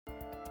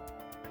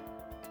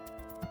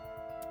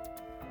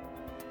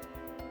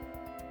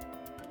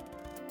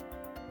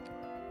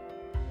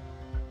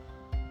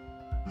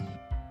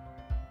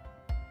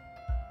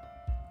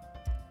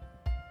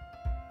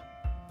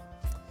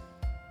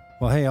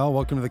Well, hey, all,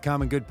 welcome to the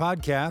Common Good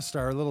Podcast,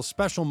 our little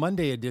special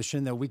Monday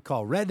edition that we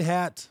call Red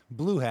Hat,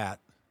 Blue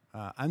Hat.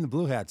 I'm the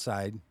blue hat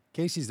side.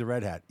 Casey's the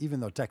red hat, even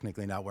though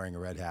technically not wearing a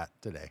red hat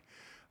today.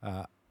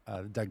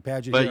 Doug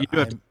Pagitt But here. you do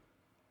have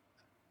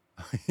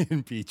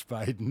Impeach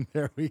Biden.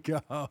 There we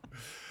go.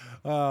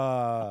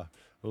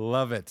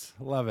 Love it.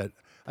 Love it.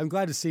 I'm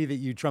glad to see that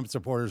you Trump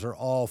supporters are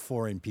all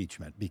for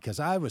impeachment, because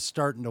I was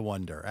starting to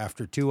wonder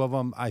after two of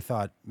them. I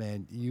thought,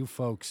 man, you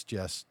folks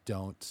just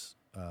don't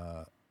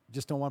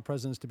want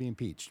presidents to be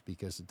impeached,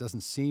 because it doesn't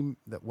seem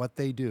that what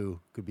they do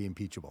could be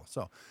impeachable.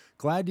 So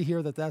glad to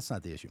hear that that's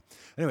not the issue.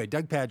 Anyway,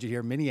 Doug Pagitt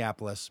here,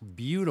 Minneapolis,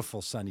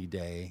 beautiful sunny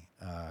day,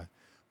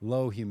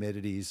 low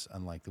humidities,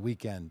 unlike the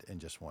weekend,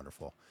 and just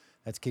wonderful.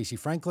 That's Casey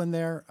Franklin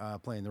there,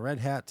 playing the red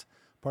hat,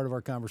 part of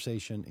our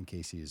conversation, and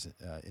Casey is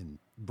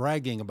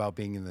bragging about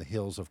being in the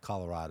hills of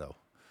Colorado.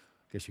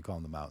 I guess you call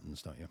them the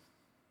mountains, don't you?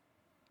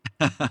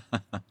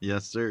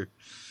 Yes, sir.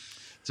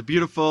 It's a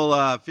beautiful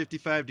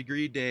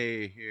 55-degree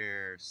day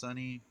here,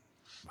 sunny.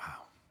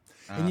 Wow.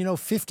 And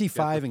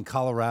 55 in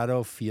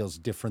Colorado feels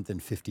different than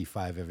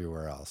 55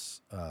 everywhere else.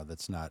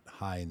 That's not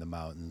high in the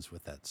mountains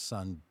with that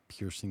sun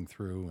piercing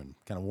through and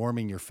kind of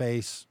warming your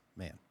face.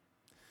 Man,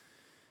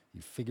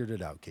 you figured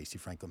it out, Casey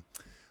Franklin.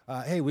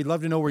 Hey, we'd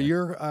love to know where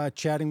you're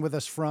chatting with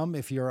us from.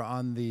 If you're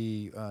on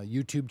the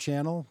YouTube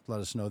channel, let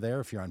us know there.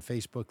 If you're on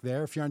Facebook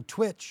there. If you're on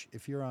Twitch,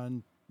 if you're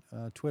on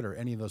Twitter,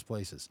 any of those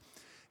places.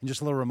 And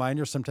just a little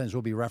reminder, sometimes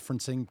we'll be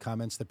referencing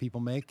comments that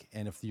people make.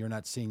 And if you're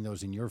not seeing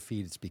those in your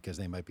feed, it's because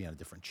they might be on a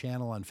different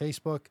channel on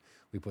Facebook.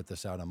 We put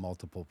this out on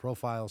multiple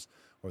profiles,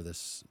 or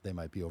they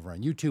might be over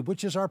on YouTube,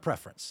 which is our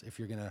preference. If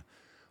you're going to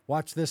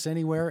watch this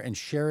anywhere and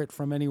share it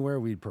from anywhere,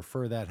 we'd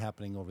prefer that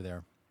happening over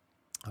there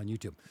on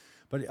YouTube.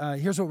 But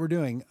here's what we're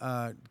doing.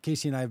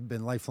 Casey and I have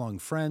been lifelong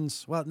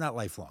friends. Well, not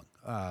lifelong,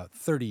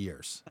 30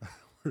 years.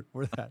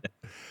 We're that,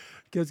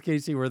 because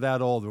Casey, we're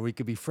that old where we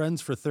could be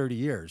friends for 30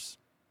 years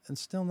and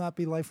still not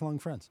be lifelong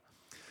friends.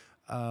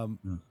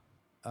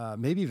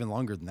 Maybe even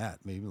longer than that,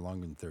 maybe even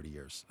longer than 30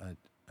 years.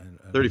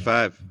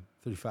 35.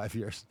 35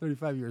 years.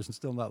 35 years and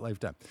still not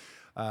lifetime.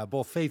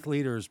 Both faith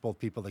leaders, both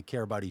people that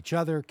care about each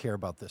other, care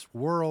about this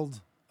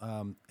world,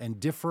 and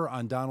differ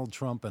on Donald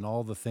Trump and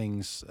all the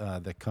things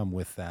that come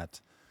with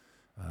that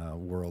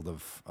world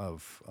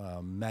of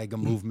MAGA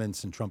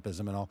movements and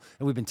Trumpism and all.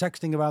 And we've been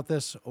texting about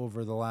this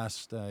over the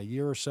last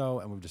year or so,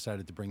 and we've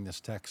decided to bring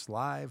this text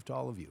live to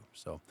all of you.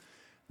 So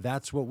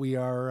that's what we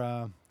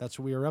are. That's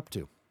what we are up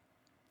to.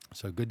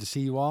 So good to see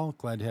you all.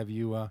 Glad to have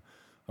you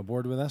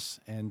aboard with us.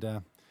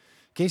 And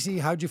Casey,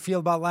 how'd you feel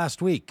about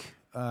last week?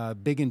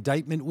 Big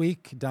indictment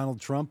week.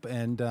 Donald Trump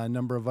and a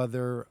number of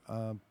other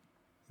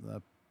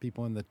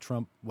people in the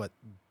Trump, what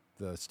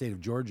the state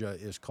of Georgia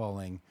is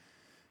calling,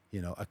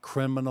 a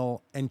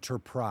criminal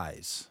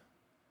enterprise,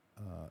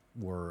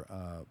 were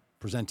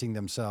presenting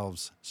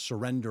themselves,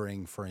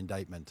 surrendering for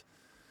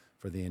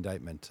the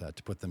indictment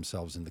to put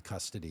themselves in the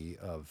custody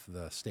of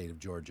the state of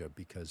Georgia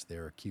because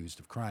they're accused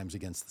of crimes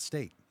against the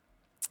state.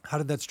 How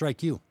did that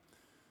strike you?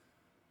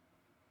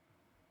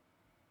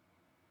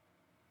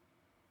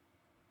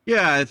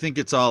 Yeah, I think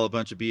it's all a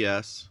bunch of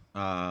BS,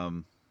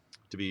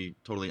 to be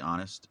totally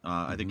honest.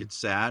 I think it's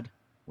sad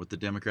what the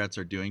Democrats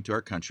are doing to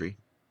our country,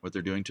 what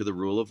they're doing to the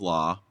rule of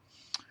law.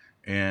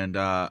 And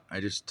I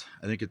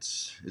think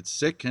it's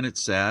sick and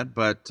it's sad.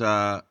 But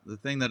the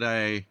thing that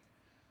I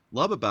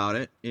love about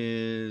it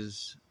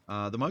is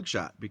the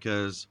mugshot,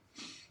 because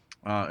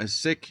as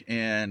sick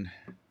and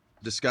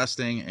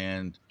disgusting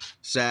and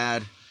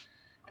sad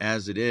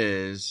as it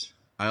is,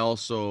 I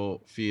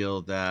also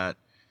feel that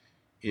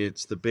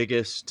it's the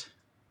biggest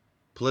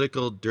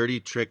political dirty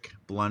trick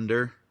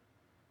blunder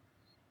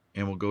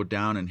and will go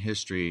down in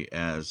history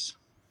as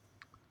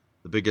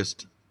the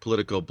biggest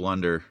political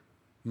blunder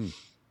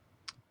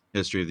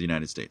history of the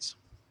United States.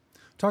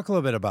 Talk a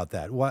little bit about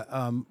that.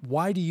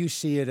 Why do you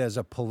see it as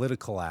a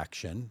political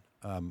action?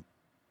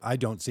 I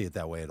don't see it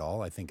that way at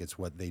all. I think it's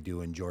what they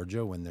do in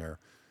Georgia when they're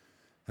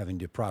having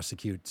to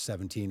prosecute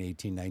 17,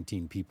 18,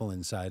 19 people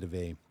inside of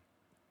a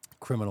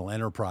criminal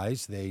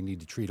enterprise. They need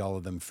to treat all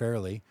of them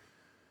fairly.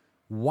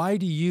 Why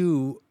do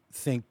you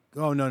think,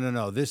 oh,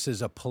 no, this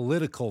is a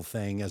political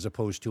thing as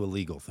opposed to a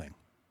legal thing?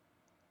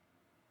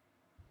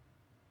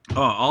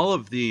 Oh, all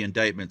of the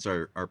indictments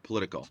are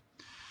political.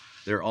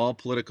 They're all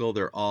political.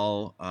 They're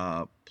all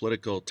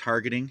political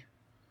targeting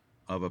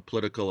of a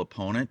political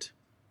opponent.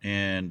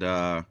 And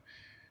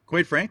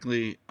quite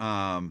frankly,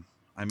 I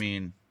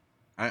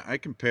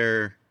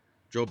compare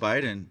Joe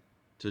Biden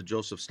to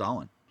Joseph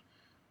Stalin,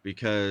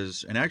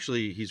 and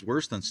actually he's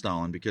worse than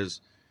Stalin,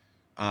 because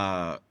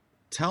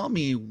tell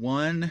me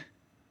one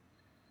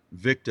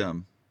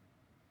victim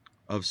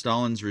of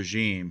Stalin's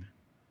regime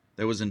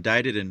that was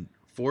indicted in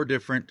 4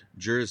 different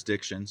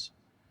jurisdictions,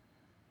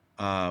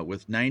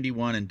 with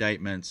 91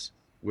 indictments,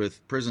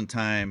 with prison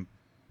time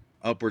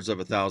upwards of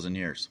 1,000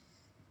 years.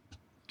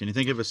 Can you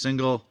think of a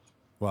single?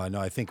 Well, no,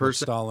 I think what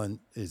Stalin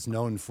is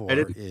known for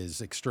is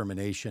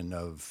extermination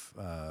of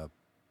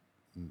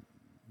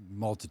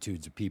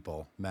multitudes of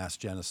people, mass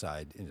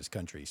genocide in his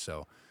country.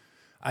 So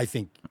I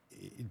think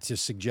to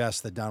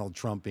suggest that Donald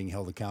Trump being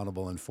held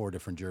accountable in 4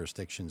 different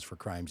jurisdictions for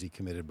crimes he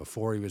committed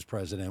before he was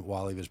president,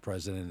 while he was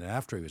president, and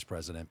after he was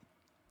president,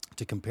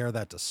 to compare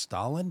that to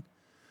Stalin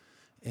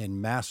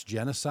and mass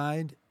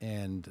genocide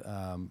and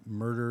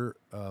murder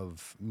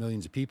of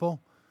millions of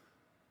people,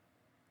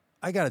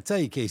 I got to tell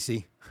you,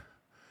 Casey,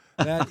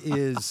 that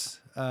is,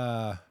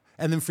 and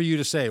then for you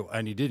to say,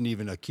 and you didn't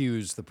even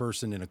accuse the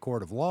person in a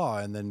court of law,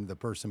 and then the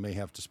person may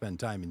have to spend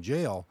time in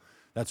jail.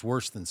 That's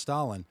worse than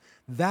Stalin.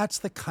 That's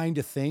the kind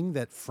of thing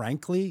that,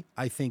 frankly,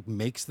 I think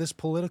makes this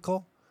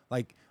political.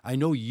 Like, I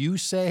know you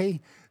say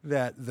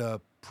that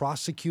the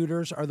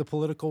prosecutors are the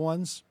political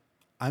ones.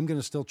 I'm going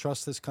to still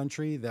trust this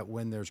country that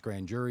when there's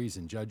grand juries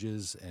and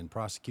judges and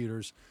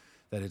prosecutors,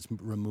 that it's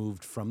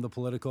removed from the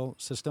political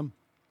system.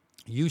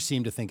 You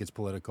seem to think it's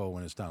political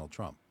when it's Donald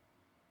Trump.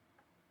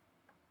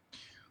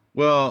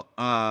 Well,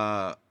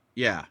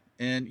 yeah.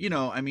 And,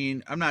 I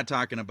mean, I'm not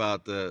talking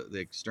about the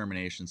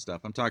extermination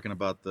stuff. I'm talking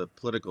about the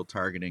political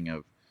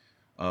targeting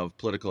of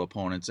political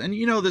opponents. And,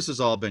 this has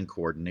all been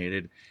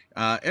coordinated.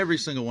 Every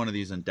single one of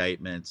these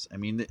indictments, I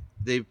mean,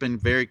 they've been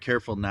very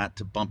careful not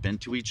to bump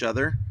into each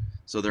other.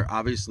 So they're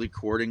obviously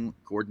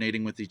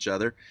coordinating with each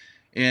other.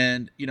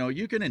 And,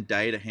 you can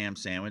indict a ham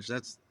sandwich.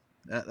 That's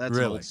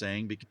Really? an old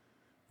saying.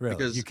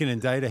 Because you can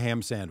indict a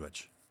ham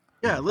sandwich.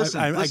 Yeah,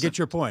 listen. I get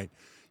your point.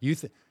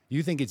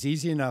 You think it's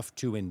easy enough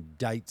to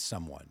indict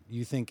someone.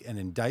 You think an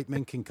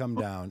indictment can come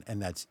down and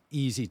that's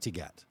easy to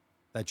get.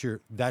 That's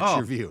your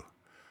view.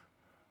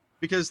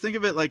 Because think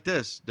of it like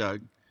this,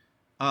 Doug.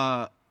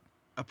 A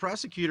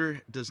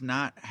prosecutor does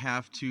not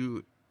have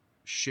to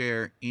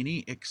share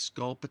any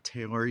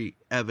exculpatory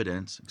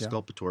evidence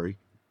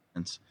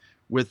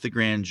with the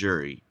grand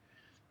jury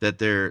that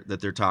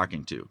they're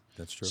talking to.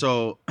 That's true.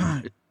 So,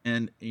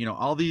 and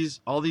all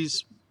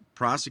these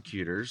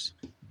prosecutors,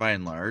 by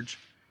and large,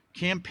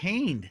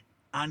 campaigned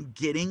on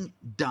getting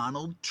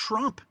Donald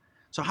Trump.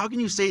 So how can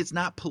you say it's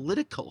not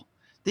political?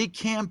 They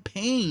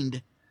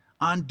campaigned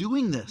on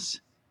doing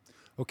this.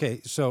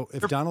 Okay, so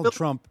if Donald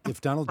Trump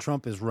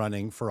is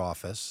running for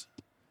office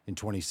in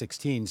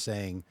 2016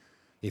 saying,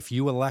 if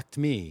you elect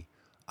me,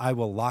 I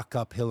will lock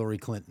up Hillary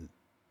Clinton.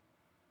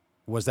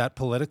 Was that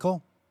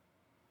political?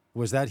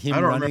 Was that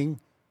him running? Remember.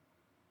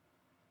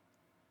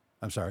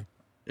 I'm sorry.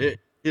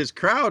 His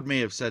crowd may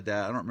have said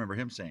that. I don't remember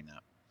him saying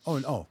that.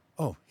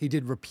 Oh, he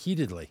did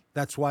repeatedly.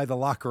 That's why the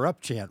lock her up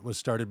chant was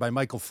started by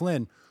Michael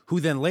Flynn, who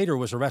then later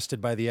was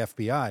arrested by the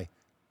FBI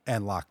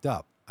and locked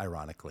up,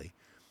 ironically.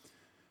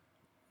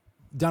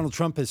 Donald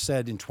Trump has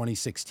said in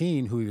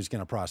 2016 who he was going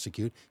to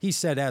prosecute. He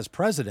said as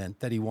president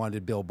that he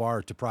wanted Bill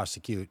Barr to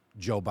prosecute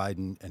Joe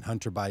Biden and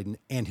Hunter Biden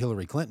and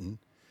Hillary Clinton.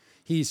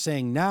 He's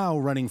saying now,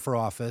 running for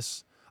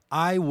office,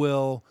 I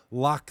will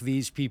lock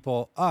these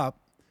people up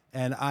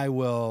and I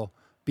will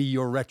be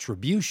your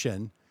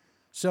retribution.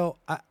 So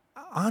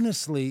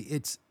honestly,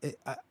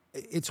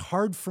 it's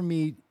hard for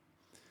me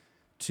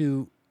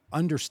to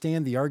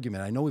understand the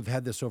argument. I know we've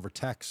had this over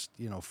text,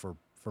 for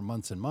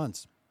months and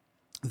months,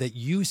 that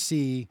you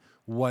see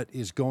what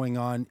is going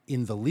on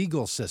in the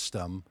legal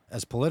system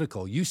as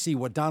political. You see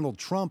what Donald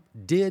Trump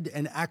did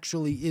and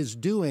actually is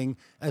doing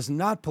as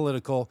not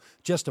political,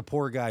 just a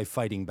poor guy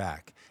fighting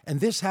back. And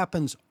this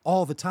happens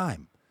all the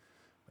time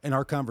in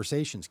our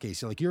conversations,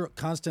 Casey. Like, you're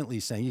constantly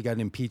saying you got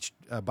an impeached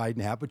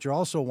Biden hat, but you're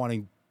also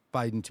wanting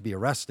Biden to be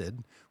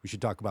arrested. We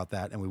should talk about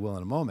that, and we will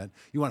in a moment.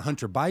 You want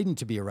Hunter Biden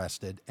to be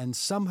arrested, and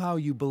somehow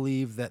you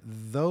believe that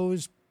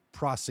those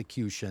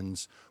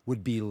prosecutions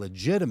would be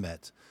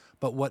legitimate.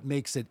 But what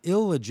makes it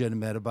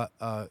illegitimate about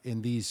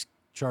in these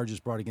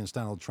charges brought against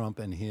Donald Trump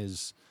and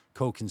his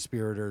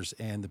co-conspirators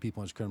and the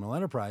people in his criminal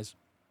enterprise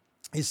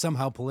is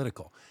somehow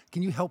political.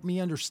 Can you help me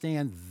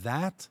understand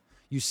that?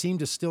 You seem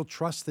to still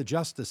trust the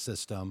justice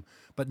system,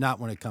 but not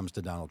when it comes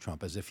to Donald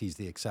Trump, as if he's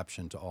the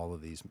exception to all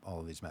of these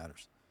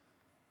matters.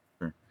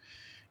 Sure.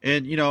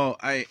 And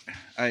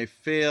I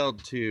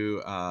failed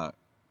to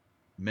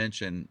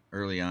mention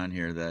early on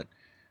here that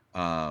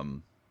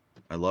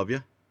I love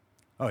you.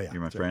 Oh yeah,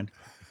 you're my friend.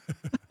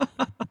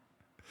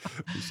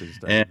 You should have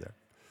started there.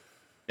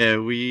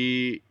 And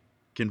we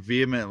can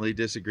vehemently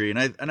disagree,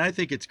 and I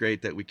think it's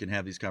great that we can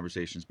have these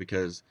conversations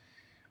because,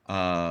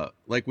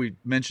 like we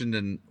mentioned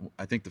in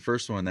I think the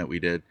first one that we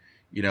did,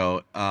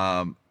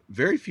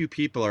 very few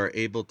people are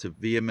able to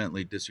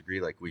vehemently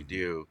disagree like we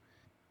do,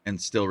 and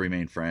still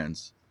remain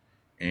friends.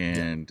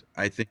 And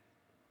I think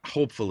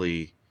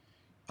hopefully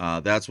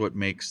that's what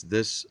makes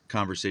this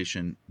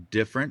conversation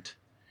different.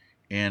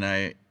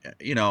 And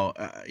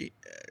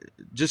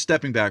just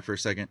stepping back for a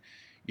second,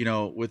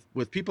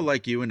 with people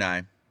like you and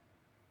I,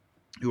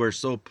 who are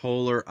so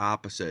polar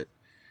opposite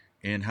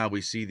in how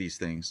we see these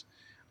things,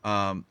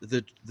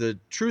 the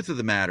truth of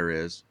the matter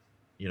is,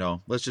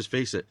 let's just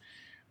face it,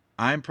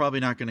 I'm probably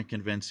not going to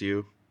convince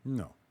you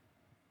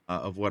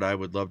of what I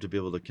would love to be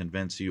able to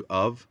convince you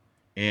of,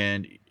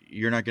 and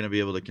you're not going to be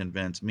able to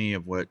convince me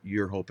of what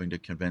you're hoping to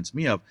convince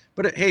me of.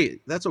 But hey,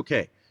 that's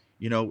okay.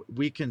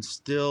 We can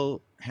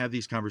still have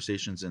these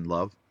conversations in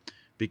love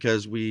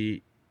because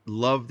we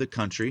love the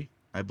country,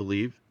 I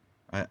believe.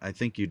 I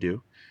think you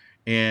do.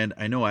 And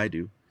I know I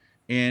do.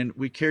 And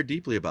we care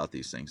deeply about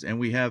these things, and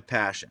we have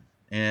passion.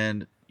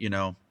 And,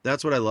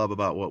 that's what I love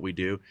about what we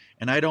do.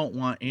 And I don't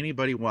want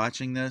anybody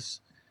watching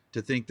this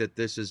to think that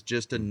this is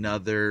just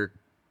another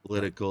Right.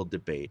 political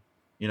debate,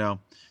 you know?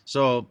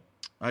 So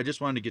I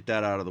just wanted to get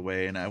that out of the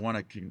way. And I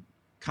want to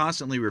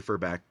constantly refer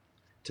back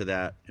to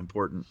that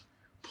important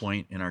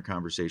point in our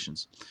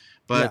conversations.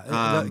 Yeah.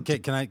 But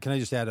Can I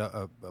just add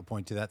a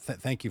point to that?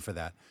 Thank you for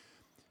that.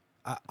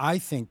 I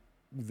think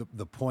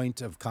the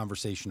point of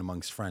conversation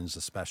amongst friends,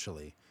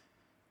 especially,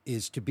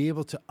 is to be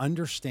able to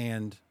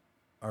understand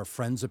our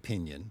friend's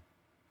opinion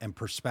and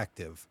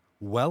perspective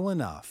well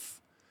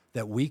enough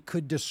that we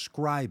could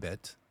describe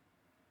it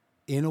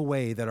in a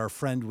way that our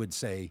friend would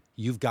say,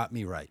 "You've got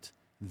me right.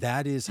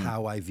 That is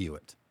how I view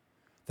it."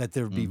 That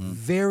there would be mm-hmm,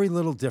 very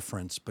little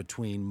difference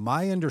between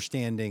my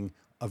understanding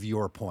of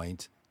your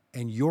point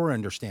and your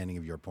understanding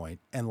of your point,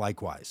 and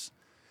likewise.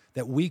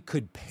 That we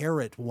could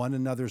parrot one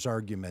another's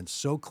arguments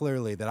so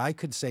clearly that I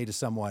could say to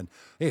someone,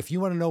 "Hey, if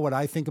you want to know what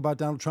I think about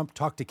Donald Trump,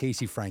 talk to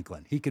Casey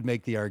Franklin. He could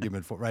make the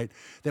argument for," right?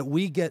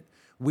 That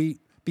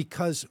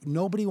because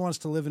nobody wants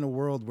to live in a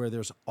world where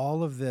there's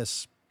all of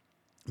this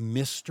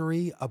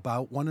mystery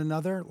about one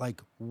another.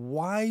 Like,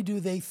 why do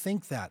they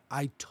think that?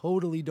 I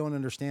totally don't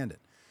understand it.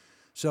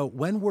 So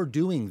when we're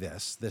doing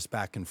this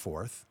back and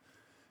forth,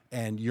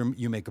 and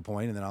you make a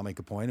point and then I'll make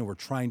a point, and we're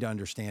trying to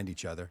understand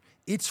each other,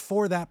 it's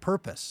for that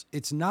purpose.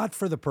 It's not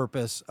for the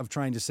purpose of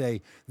trying to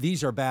say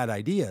these are bad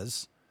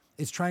ideas.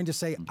 It's trying to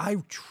say, I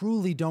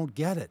truly don't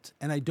get it,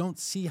 and I don't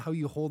see how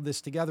you hold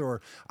this together.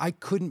 Or I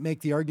couldn't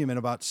make the argument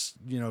about,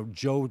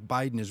 Joe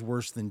Biden is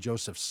worse than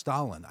Joseph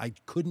Stalin. I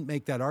couldn't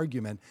make that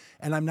argument,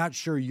 and I'm not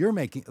sure you're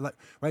making,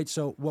 right?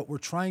 So what we're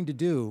trying to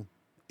do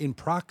in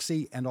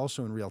proxy and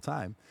also in real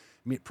time,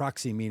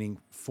 proxy meaning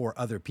for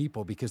other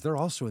people, because they're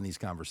also in these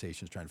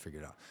conversations trying to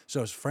figure it out.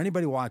 So for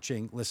anybody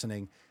watching,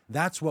 listening,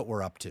 that's what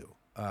we're up to.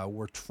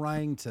 We're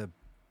trying to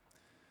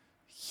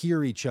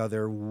hear each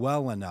other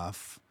well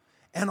enough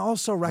and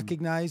also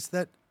recognize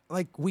that,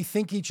 like, we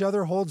think each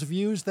other holds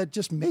views that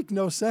just make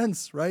no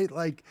sense, right?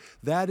 Like,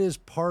 that is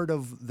part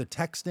of the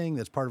texting.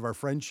 That's part of our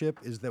friendship,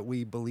 is that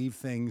we believe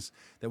things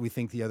that we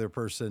think the other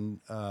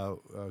person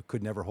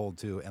could never hold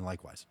to, and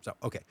likewise. So,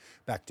 okay,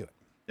 back to it.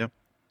 yeah.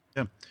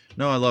 Yeah.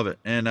 No, I love it.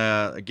 And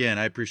again,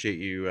 I appreciate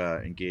you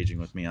engaging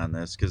with me on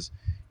this because,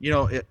 you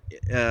know,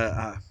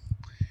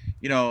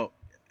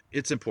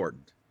 it's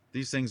important.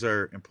 These things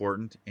are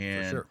important, For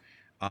and sure.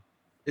 uh,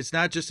 it's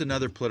not just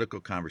another political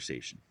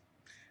conversation.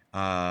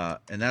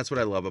 And that's what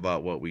I love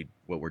about what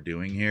we're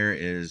doing here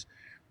is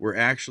we're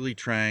actually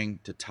trying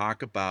to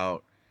talk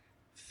about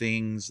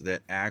things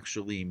that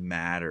actually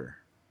matter.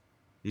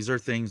 These are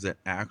things that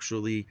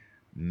actually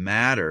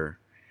matter,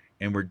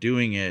 and we're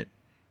doing it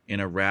in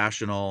a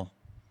rational,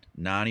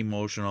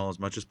 non-emotional, as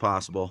much as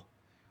possible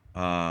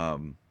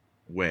um,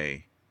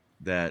 way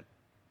that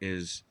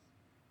is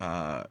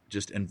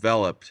just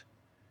enveloped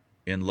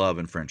in love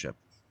and friendship.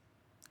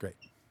 Great.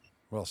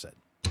 Well said.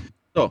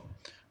 So,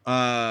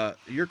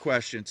 your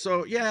question.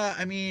 So, yeah,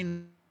 I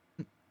mean,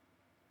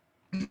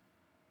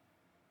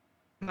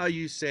 how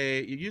you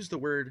use the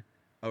word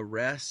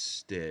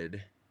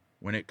arrested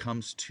when it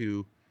comes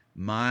to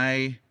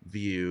my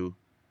view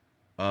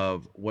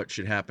of what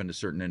should happen to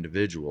certain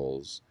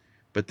individuals.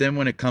 But then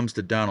when it comes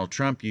to Donald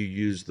Trump, you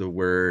use the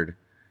word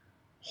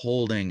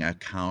holding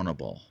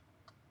accountable.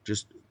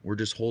 We're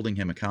just holding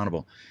him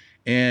accountable.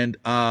 And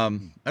I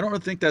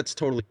don't think that's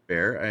totally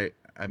fair.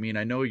 I mean,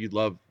 I know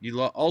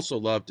also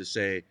love to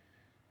say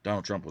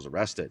Donald Trump was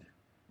arrested.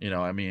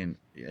 I mean,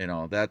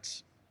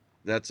 that's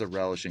a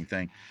relishing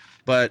thing.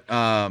 But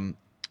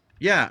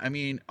yeah, I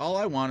mean, all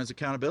I want is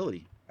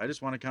accountability. I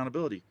just want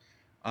accountability.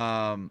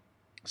 Um,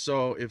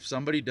 so if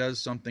somebody does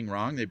something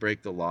wrong, they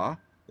break the law,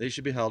 they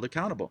should be held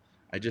accountable.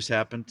 I just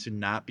happen to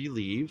not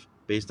believe,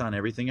 based on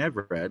everything I've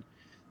read,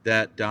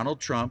 that Donald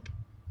Trump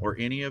or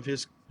any of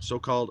his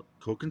so-called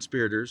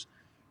co-conspirators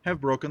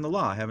have broken the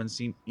law. I haven't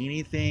seen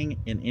anything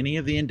in any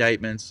of the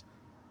indictments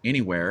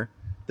anywhere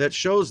that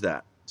shows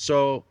that.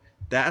 So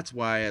that's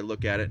why I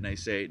look at it and I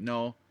say,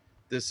 no,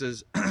 this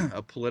is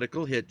a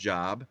political hit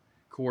job,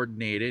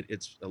 coordinated.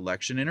 It's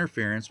election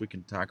interference. We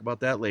can talk about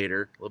that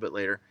later, a little bit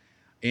later.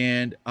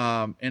 And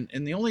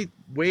the only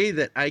way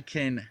that I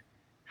can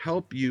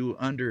help you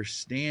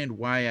understand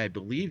why I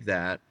believe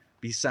that,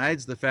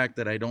 besides the fact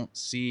that I don't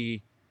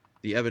see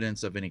the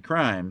evidence of any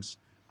crimes,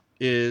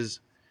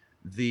 is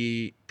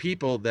the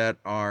people that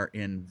are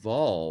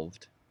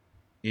involved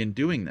in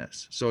doing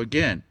this. So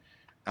again,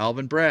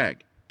 Alvin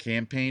Bragg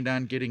campaigned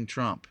on getting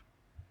Trump.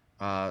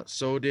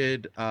 So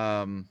did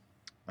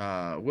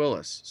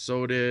Willis.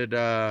 So did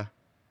the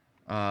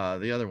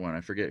other one. I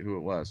forget who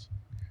it was.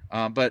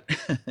 But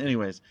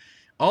anyways,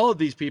 all of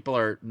these people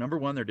are, number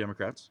one, they're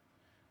Democrats.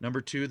 Number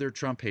two, they're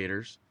Trump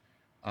haters.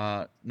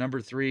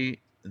 Number three,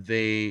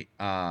 they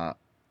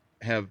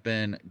have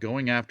been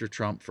going after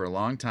Trump for a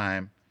long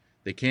time.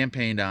 They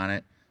campaigned on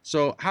it.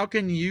 So how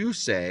can you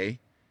say,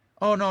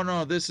 oh,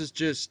 no, this is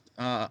just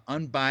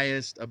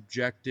unbiased,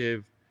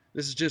 objective,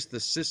 This is just the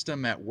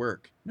system at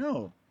work.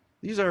 No,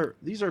 these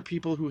are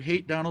people who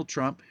hate Donald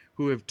Trump,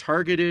 who have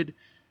targeted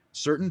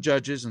certain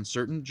judges in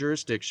certain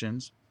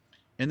jurisdictions,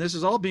 and this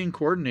is all being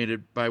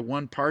coordinated by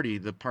one party,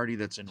 the party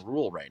that's in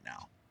rule right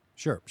now.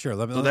 Sure, sure.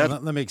 Let me, So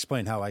that's let me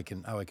explain how I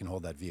can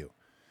hold that view,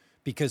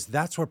 because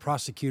that's what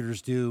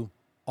prosecutors do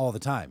all the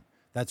time.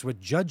 That's what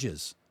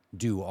judges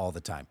do all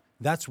the time.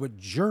 That's what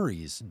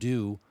juries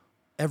do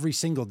every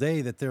single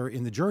day that they're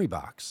in the jury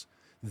box.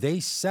 They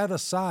set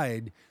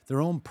aside their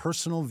own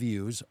personal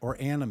views or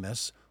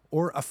animus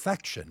or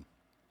affection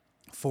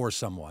for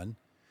someone,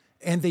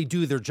 and they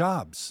do their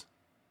jobs.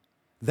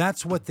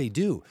 That's what they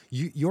do.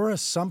 Your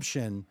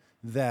assumption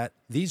that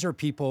these are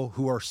people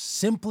who are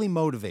simply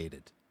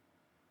motivated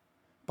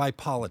by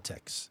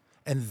politics,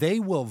 and they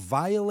will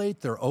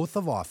violate their oath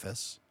of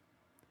office.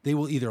 They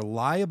will either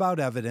lie about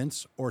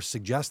evidence or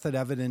suggest that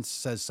evidence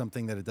says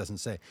something that it doesn't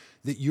say,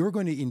 that you're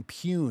going to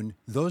impugn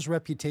those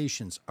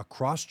reputations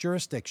across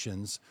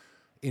jurisdictions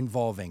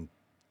involving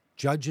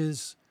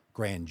judges,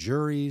 grand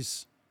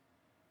juries,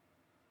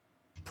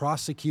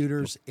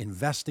 prosecutors,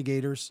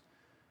 investigators.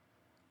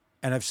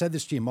 And I've said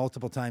this to you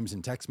multiple times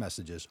in text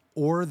messages,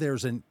 or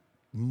there's a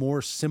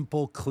more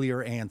simple,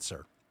 clear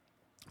answer.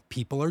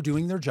 People are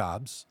doing their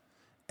jobs,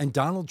 and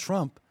Donald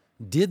Trump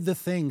did the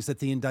things that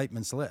the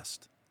indictments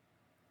list.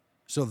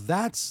 So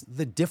that's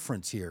the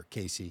difference here,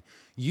 Casey.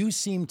 You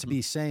seem to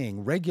be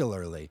saying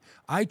regularly,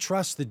 I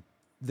trust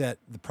that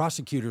the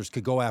prosecutors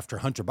could go after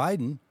Hunter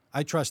Biden.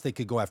 I trust they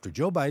could go after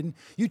Joe Biden.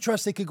 You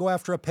trust they could go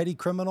after a petty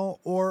criminal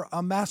or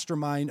a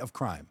mastermind of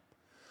crime.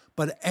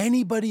 But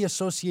anybody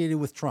associated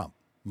with Trump,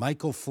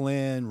 Michael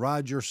Flynn,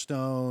 Roger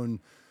Stone,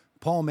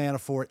 Paul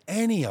Manafort,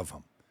 any of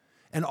them.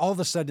 And all of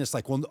a sudden it's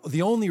like, well,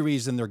 the only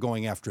reason they're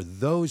going after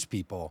those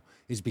people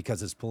is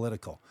because it's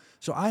political.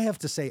 So I have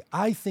to say,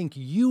 I think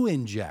you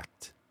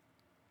inject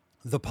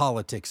the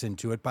politics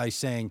into it by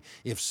saying,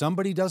 if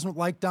somebody doesn't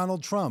like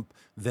Donald Trump,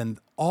 then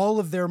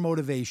all of their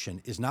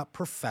motivation is not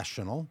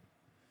professional.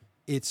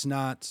 It's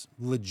not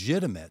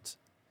legitimate,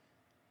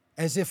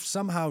 as if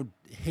somehow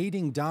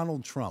hating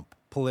Donald Trump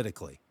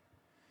politically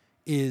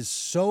is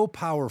so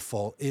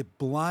powerful, it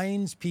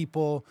blinds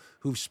people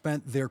who've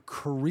spent their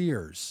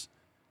careers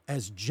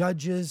as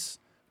judges,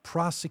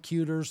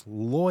 prosecutors,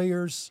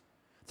 lawyers.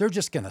 They're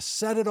just going to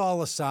set it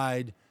all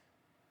aside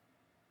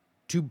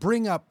to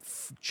bring up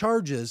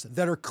charges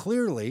that are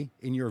clearly,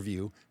 in your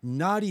view,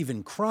 not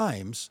even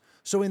crimes.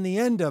 So in the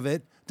end of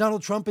it,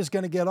 Donald Trump is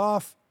going to get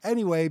off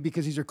anyway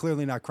because these are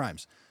clearly not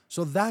crimes.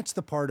 So that's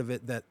the part of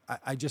it that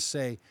I just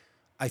say,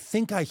 I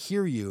think I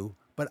hear you,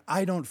 but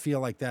I don't feel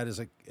like that is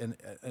and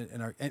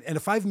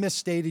if I've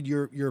misstated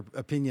your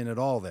opinion at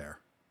all there,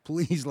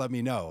 please let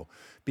me know,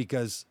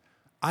 because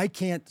I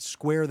can't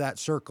square that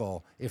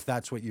circle if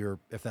that's what you're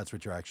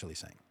actually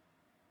saying.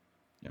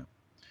 Yeah.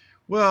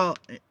 Well,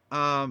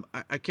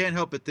 I can't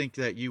help but think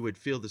that you would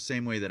feel the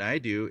same way that I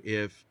do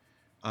if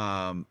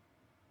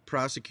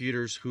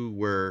prosecutors who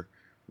were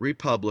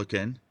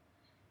Republican,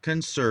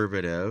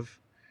 conservative,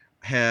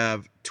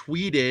 have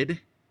tweeted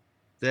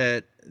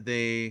that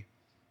they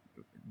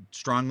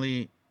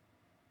strongly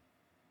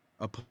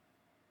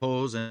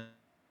oppose and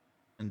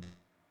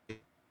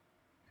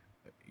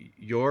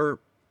your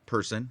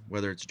person,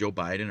 whether it's Joe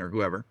Biden or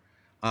whoever,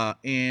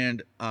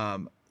 and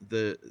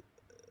the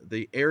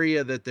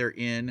area that they're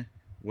in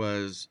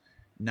was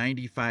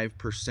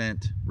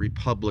 95%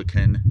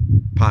 Republican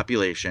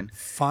population.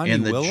 Fani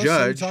and the Willis?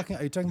 judge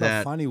Are you talking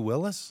about Fani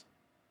Willis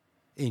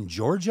in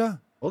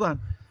Georgia? Hold on.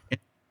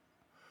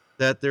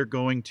 That they're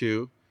going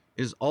to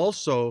is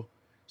also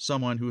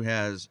someone who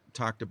has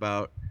talked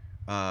about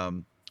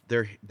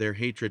their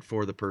hatred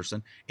for the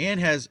person and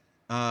has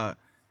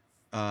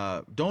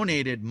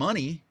donated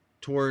money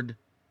toward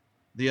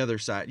the other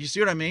side. You see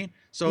what I mean?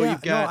 So yeah,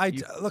 you've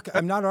got look,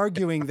 I'm not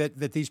arguing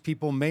that these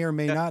people may or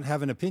may not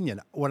have an opinion.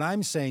 What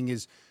I'm saying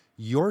is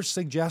your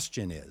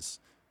suggestion is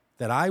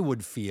that I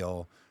would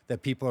feel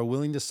that people are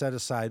willing to set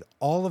aside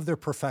all of their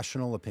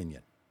professional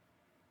opinion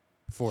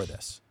for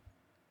this.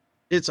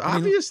 It's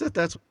obvious that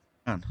that's what's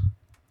on.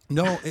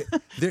 No,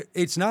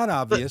 it's not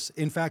obvious.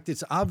 In fact,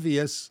 it's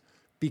obvious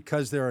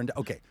because they're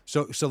okay.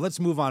 So let's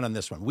move on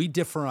this one. We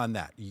differ on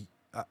that.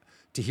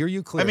 To hear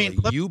you clearly,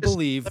 you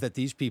believe that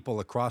these people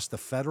across the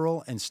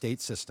federal and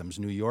state systems,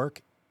 New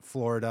York,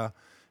 Florida,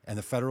 and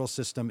the federal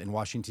system in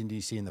Washington,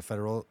 D.C., and the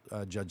federal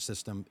judge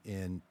system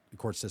in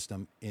court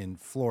system in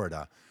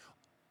Florida,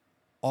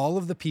 all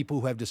of the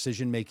people who have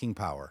decision-making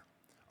power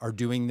are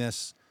doing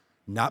this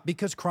not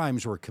because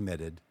crimes were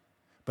committed,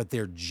 but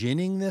they're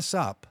ginning this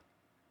up,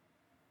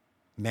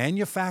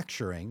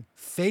 manufacturing,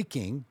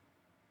 faking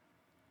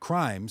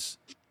crimes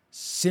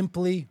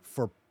simply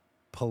for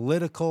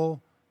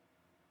political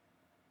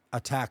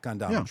attack on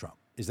Donald Trump.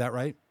 Is that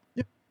right?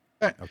 Yeah.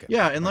 Okay.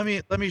 Yeah, and let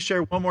me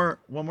share one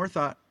more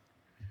thought.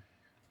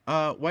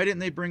 Why didn't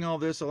they bring all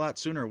this a lot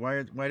sooner?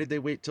 Why did they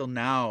wait till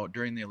now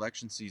during the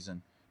election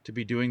season to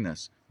be doing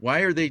this?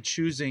 Why are they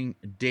choosing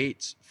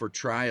dates for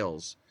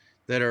trials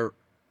that are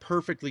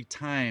perfectly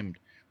timed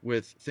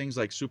with things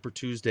like Super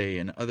Tuesday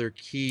and other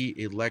key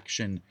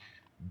election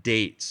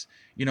dates.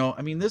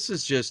 I mean, this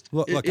is just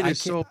Look, it is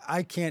so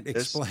I can't this.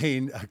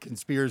 explain a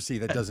conspiracy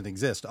that doesn't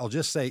exist. I'll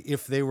just say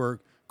if they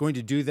were going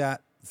to do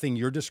that thing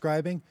you're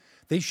describing,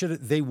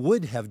 they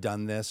would have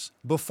done this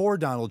before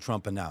Donald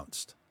Trump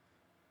announced.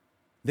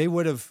 They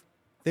would have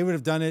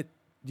done it,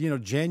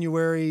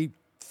 January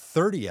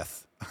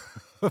 30th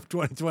of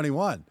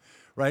 2021,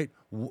 right?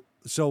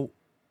 So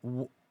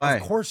of Why?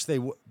 course they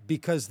would,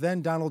 because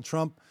then Donald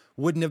Trump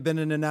wouldn't have been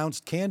an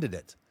announced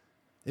candidate.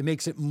 It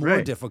makes it more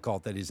Right.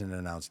 difficult that he's an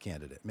announced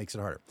candidate. It makes it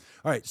harder.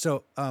 All right,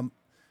 so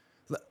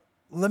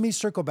let me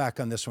circle back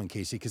on this one,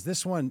 Casey, because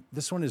this one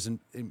is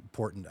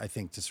important, I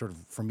think, to sort of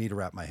for me to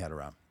wrap my head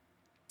around,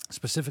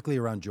 specifically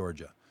around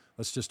Georgia.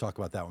 Let's just talk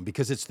about that one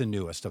because it's the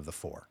newest of the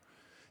four.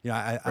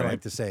 I Right.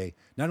 like to say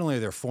not only are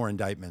there 4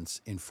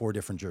 indictments in 4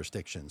 different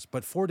jurisdictions,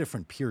 but 4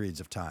 different periods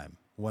of time.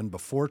 One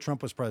before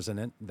Trump was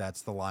president,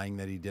 that's the lying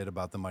that he did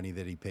about the money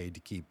that he paid to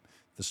keep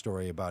the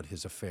story about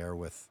his affair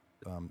with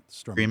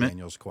Stormy Agreement.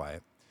 Daniels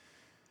quiet.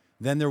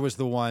 Then there was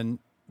the one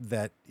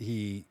that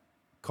he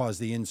caused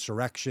the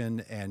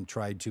insurrection and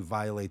tried to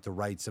violate the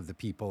rights of the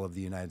people of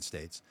the United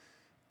States,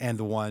 and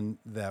the one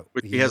that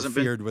Which he he hasn't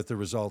been- interfered with the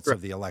results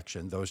of the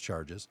election, those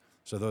charges.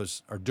 So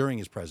those are during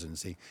his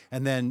presidency.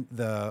 And then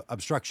the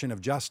obstruction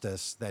of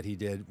justice that he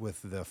did with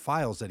the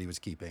files that he was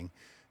keeping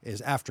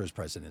is after his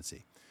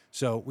presidency.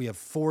 So we have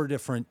 4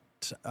 different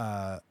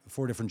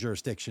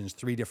jurisdictions,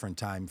 3 different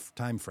time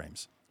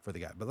frames for the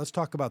guy. But let's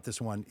talk about this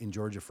one in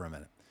Georgia for a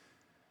minute.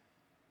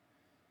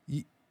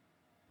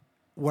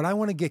 What I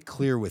want to get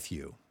clear with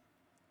you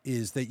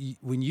is that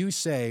when you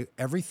say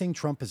everything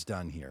Trump has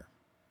done here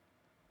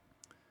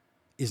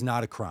is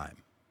not a crime,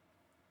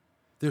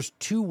 there's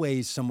 2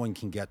 ways someone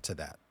can get to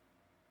that.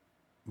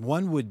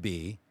 One would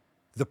be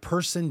the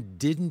person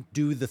didn't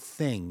do the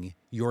thing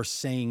you're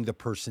saying the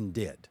person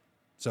did.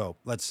 So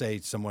let's say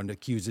someone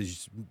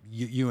accuses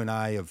you and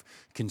I of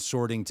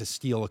consorting to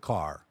steal a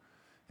car,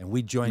 and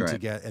we join Right.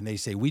 together, and they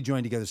say we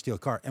joined together to steal a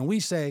car, and we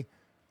say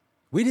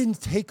we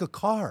didn't take a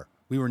car.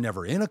 We were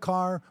never in a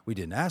car. We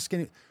didn't ask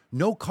any.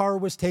 No car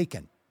was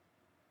taken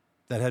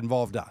that had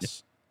involved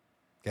us.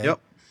 Okay?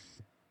 Yep.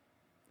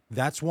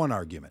 That's one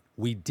argument.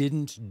 We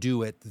didn't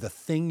do it. The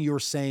thing you're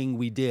saying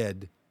we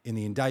did in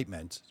the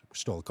indictment,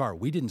 stole a car.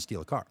 We didn't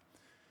steal a car.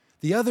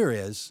 The other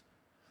is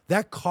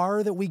that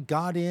car that we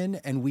got in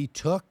and we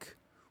took,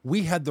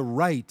 we had the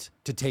right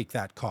to take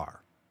that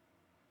car.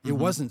 It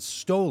wasn't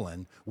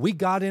stolen. We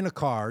got in a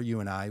car, you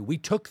and I, we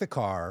took the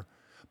car,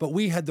 but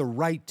we had the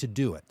right to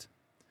do it.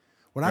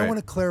 What I Right. want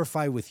to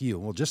clarify with you,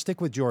 we'll just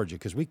stick with Georgia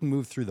because we can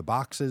move through the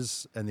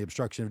boxes and the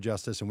obstruction of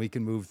justice, and we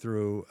can move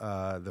through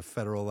the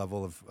federal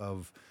level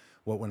of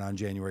what went on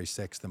January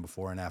 6th and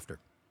before and after.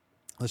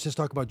 Let's just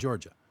talk about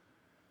Georgia.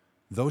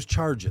 Those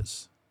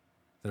charges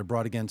that are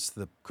brought against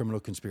the criminal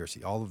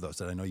conspiracy, all of those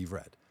that I know you've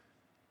read,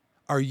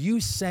 are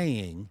you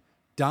saying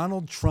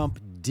Donald Trump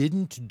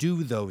didn't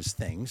do those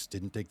things,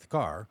 didn't take the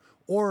car,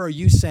 or are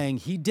you saying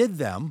he did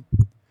them,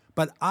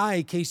 but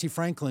I, Casey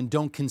Franklin,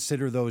 don't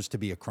consider those to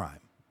be a crime?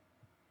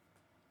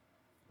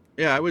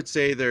 Yeah, I would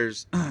say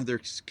there's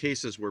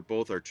cases where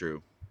both are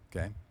true.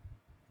 Okay.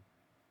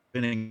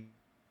 Depending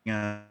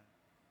on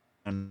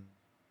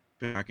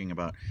talking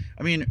about.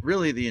 I mean,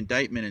 really, the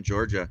indictment in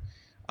Georgia,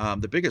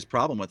 the biggest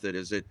problem with it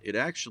is it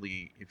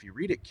actually, if you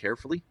read it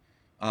carefully,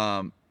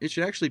 it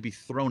should actually be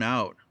thrown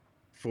out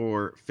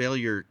for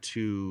failure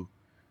to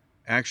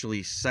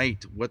actually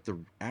cite what the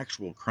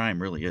actual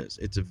crime really is.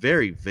 It's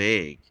very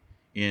vague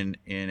in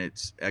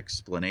its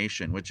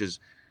explanation, which is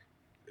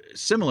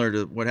similar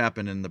to what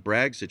happened in the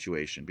Bragg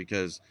situation,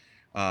 because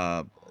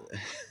Alvin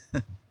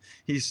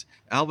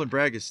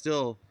Bragg is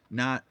still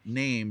not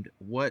named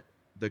what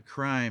the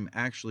crime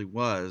actually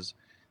was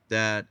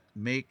that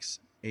makes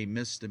a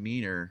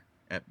misdemeanor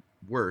at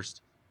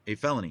worst a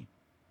felony.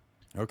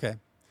 Okay.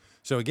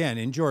 So again,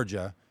 in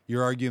Georgia,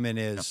 your argument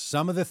is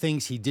some of the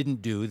things he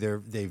didn't do,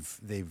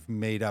 they've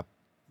made up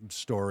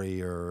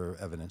story or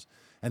evidence,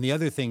 and the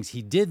other things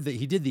he did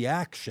the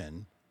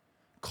action,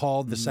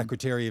 called the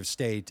Secretary of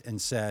State and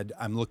said,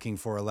 "I'm looking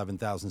for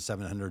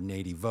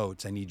 11,780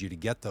 votes. I need you to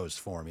get those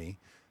for me,"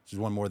 which is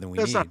one more than we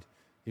That's need. not-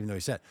 Even though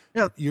he said,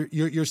 Yeah.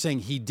 you're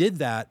saying he did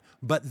that,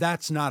 but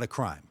that's not a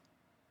crime.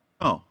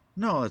 Oh,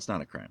 no, that's not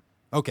a crime.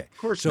 Okay. Of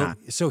course so, not.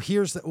 So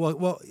here's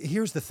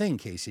here's the thing,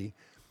 Casey.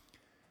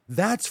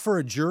 That's for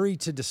a jury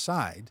to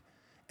decide.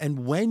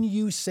 And when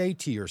you say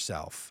to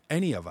yourself,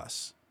 any of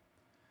us,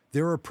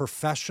 there are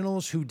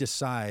professionals who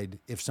decide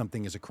if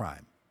something is a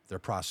crime. They're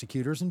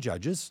prosecutors and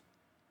judges.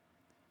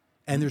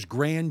 And there's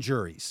grand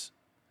juries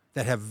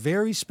that have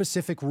very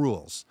specific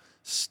rules,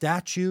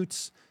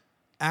 statutes,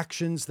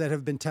 actions that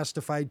have been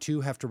testified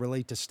to have to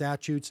relate to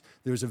statutes.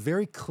 There's a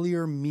very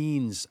clear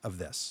means of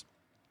this.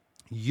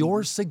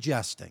 You're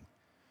suggesting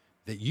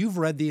that you've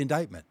read the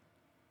indictment,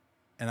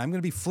 and I'm going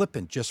to be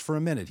flippant just for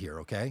a minute here,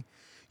 okay?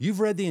 You've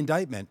read the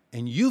indictment,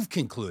 and you've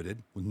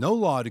concluded, with no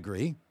law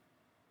degree,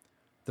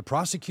 the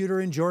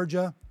prosecutor in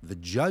Georgia, the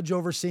judge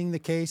overseeing the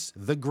case,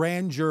 the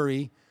grand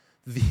jury,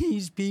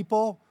 these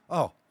people,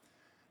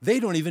 they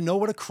don't even know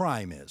what a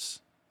crime is.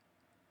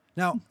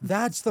 Now,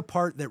 that's the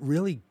part that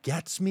really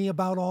gets me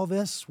about all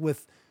this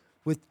with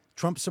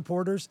Trump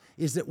supporters,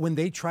 is that when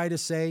they try to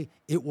say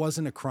it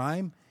wasn't a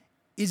crime,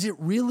 is it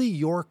really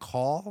your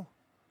call?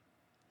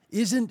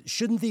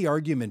 Shouldn't the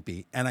argument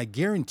be, and I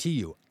guarantee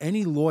you,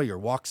 any lawyer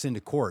walks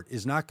into court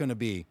is not going to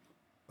be,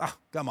 oh,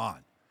 come on,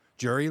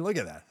 jury, look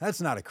at that.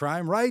 That's not a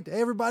crime, right?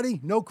 Everybody,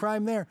 no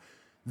crime there.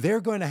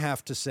 They're going to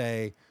have to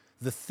say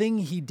the thing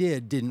he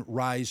did didn't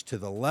rise to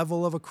the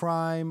level of a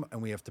crime,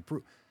 and we have to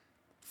prove.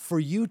 For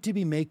you to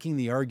be making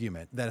the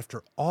argument that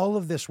after all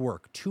of this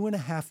work,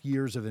 2.5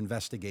 years of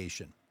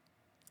investigation,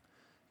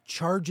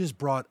 charges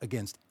brought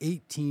against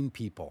 18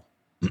 people,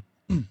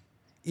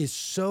 is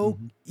so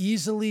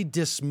easily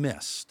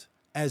dismissed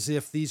as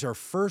if these are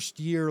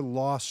first-year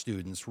law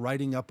students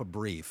writing up a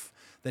brief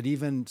that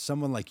even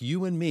someone like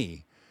you and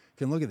me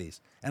can look at these.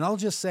 And I'll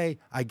just say,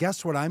 I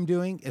guess what I'm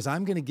doing is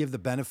I'm going to give the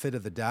benefit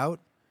of the doubt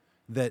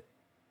that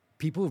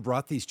people who've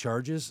brought these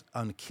charges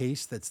on a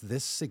case that's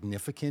this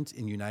significant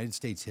in United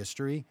States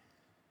history,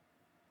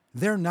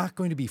 they're not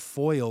going to be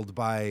foiled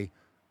by,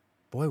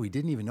 boy, we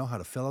didn't even know how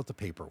to fill out the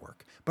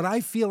paperwork. But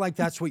I feel like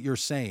that's what you're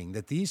saying,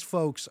 that these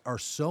folks are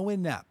so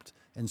inept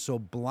and so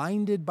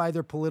blinded by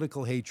their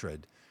political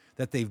hatred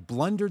that they've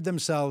blundered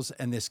themselves,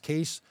 and this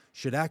case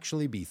should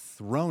actually be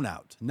thrown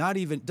out.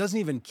 Doesn't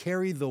even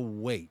carry the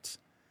weight.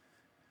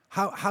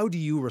 How do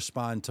you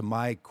respond to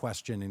my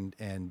question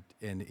and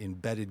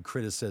embedded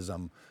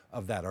criticism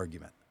of that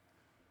argument?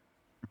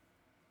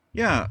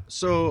 Yeah,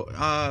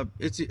 so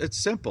it's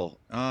simple.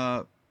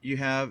 You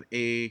have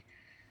a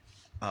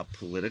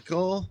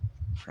political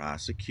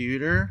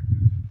prosecutor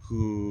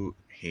who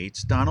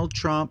hates Donald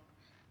Trump,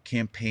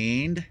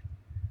 campaigned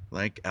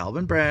like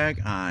Alvin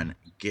Bragg on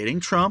getting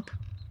Trump,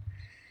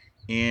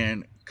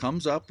 and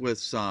comes up with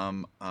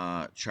some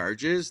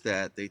charges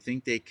that they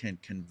think they can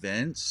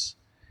convince,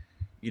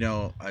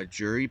 a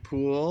jury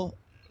pool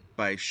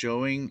by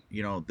showing,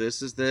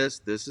 this is this,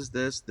 this is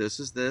this, this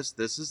is this,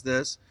 this is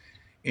this,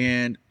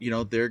 and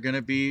they're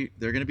gonna be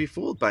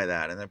fooled by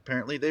that, and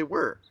apparently they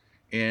were,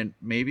 and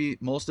maybe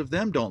most of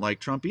them don't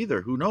like Trump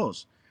either. Who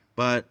knows?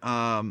 But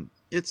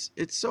it's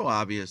so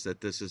obvious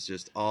that this is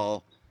just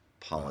all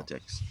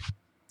politics. Wow.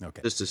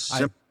 Okay, just as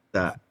simple as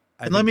that.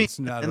 I think it's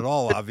not at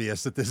all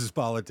obvious that this is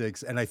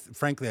politics, and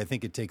frankly, I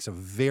think it takes a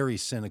very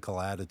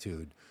cynical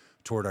attitude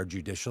toward our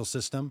judicial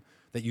system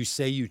that you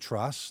say you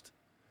trust,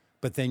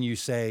 but then you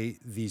say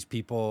these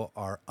people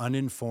are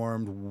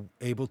uninformed,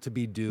 able to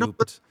be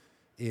duped.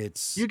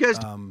 It's you guys.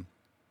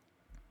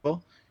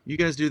 Well, you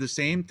guys do the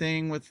same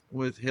thing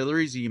with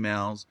Hillary's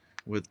emails,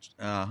 with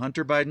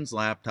Hunter Biden's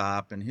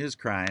laptop and his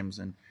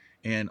crimes,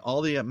 and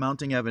all the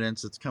mounting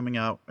evidence that's coming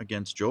out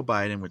against Joe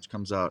Biden, which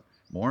comes out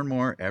more and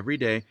more every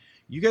day.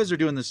 You guys are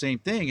doing the same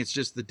thing. It's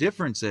just the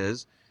difference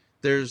is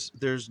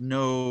there's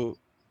no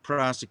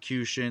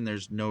prosecution,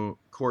 there's no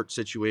court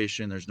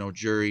situation, there's no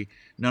jury.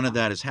 None of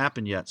that has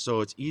happened yet.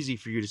 So it's easy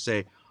for you to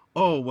say,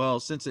 oh, well,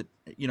 since it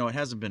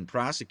hasn't been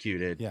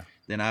prosecuted,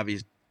 then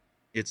obviously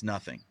it's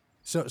nothing.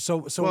 So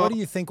what do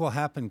you think will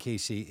happen,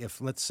 Casey,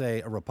 if, let's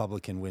say, a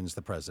Republican wins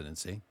the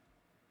presidency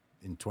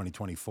in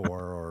 2024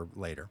 or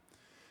later,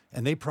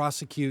 and they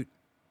prosecute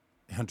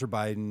Hunter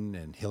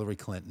Biden and Hillary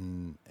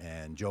Clinton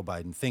and Joe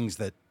Biden, things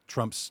that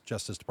Trump's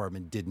Justice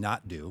Department did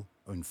not do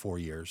in 4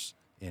 years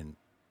in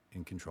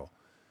control.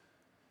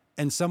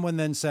 And someone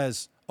then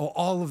says, oh,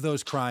 all of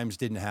those crimes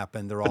didn't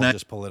happen. They're all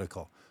just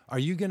political. Are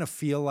you going to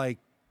feel like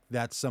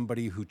that's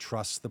somebody who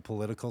trusts the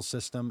political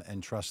system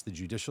and trusts the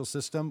judicial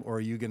system? Or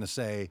are you going to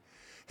say,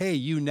 hey,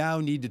 you now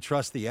need to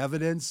trust the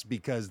evidence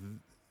because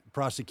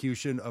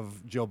prosecution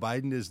of Joe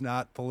Biden is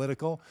not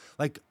political?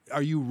 Like,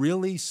 are you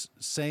really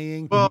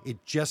saying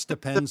it just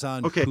depends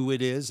on who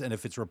it is? And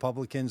if it's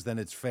Republicans, then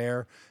it's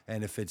fair.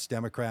 And if it's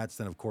Democrats,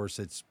 then of course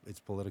it's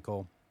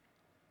political.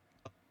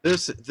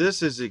 This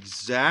is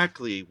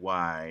exactly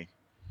why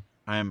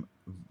I'm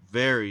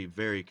very,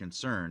 very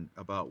concerned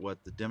about what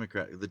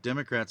the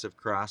Democrats have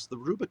crossed the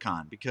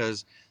Rubicon,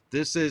 because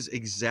this is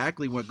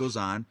exactly what goes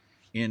on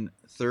in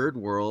third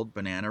world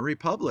banana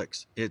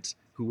republics. It's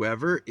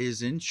whoever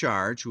is in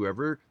charge,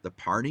 whoever the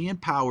party in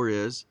power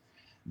is,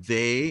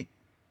 they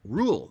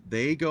rule.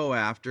 They go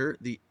after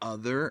the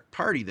other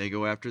party. They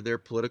go after their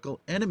political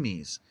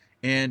enemies.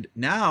 And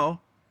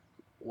now,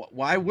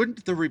 why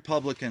wouldn't the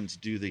Republicans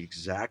do the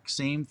exact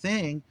same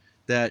thing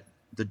that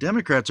the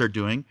Democrats are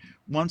doing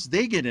once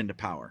they get into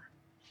power?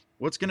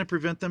 What's going to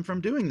prevent them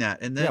from doing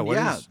that? And then, what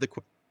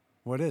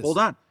is? Hold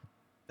on.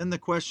 Then the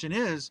question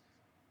is,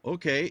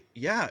 okay,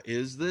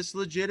 is this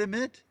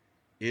legitimate?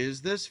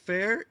 Is this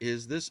fair?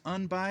 Is this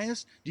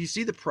unbiased? Do you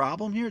see the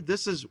problem here?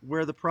 This is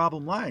where the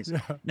problem lies.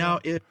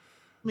 Now,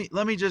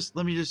 let me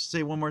just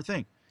say one more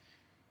thing.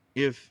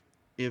 If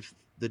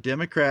the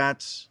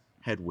Democrats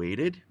had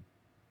waited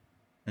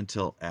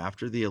until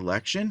after the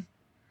election,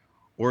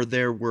 or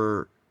there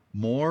were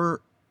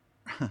more,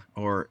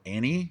 or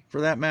any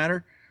for that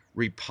matter,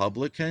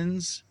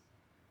 Republicans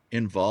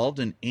involved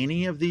in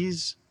any of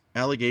these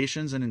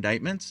allegations and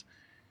indictments,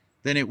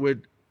 then it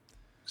would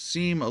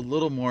seem a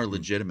little more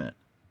legitimate.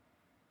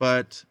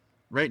 But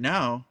right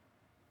now,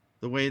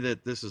 the way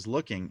that this is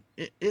looking,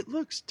 it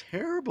looks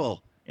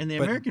terrible, and the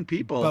But American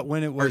people but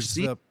when it are was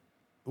seeing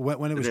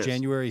when it was it is.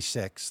 January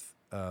 6th,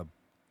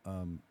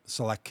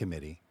 select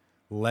committee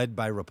led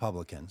by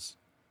Republicans,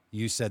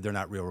 you said they're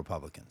not real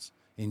Republicans.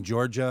 In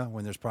Georgia,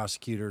 when there's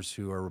prosecutors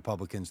who are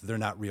Republicans, they're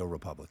not real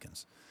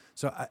Republicans.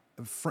 So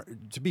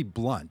to be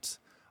blunt,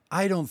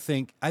 I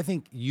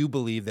think you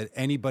believe that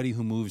anybody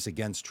who moves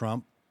against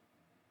Trump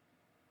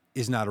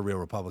is not a real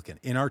Republican.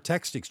 In our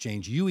text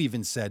exchange, you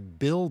even said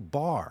Bill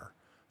Barr,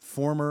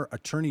 former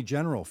attorney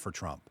general for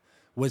Trump,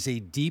 was a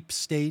deep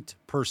state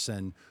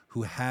person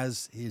who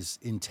has his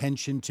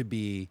intention to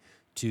be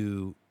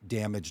to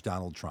damage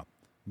Donald Trump.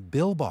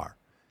 Bill Barr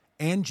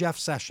and Jeff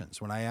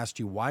Sessions, when I asked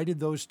you, why did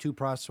those two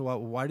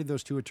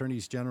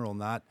attorneys general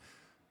not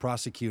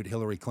prosecute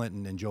Hillary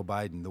Clinton and Joe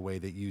Biden the way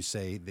that you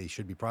say they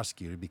should be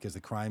prosecuted, because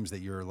the crimes that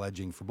you're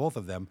alleging for both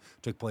of them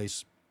took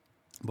place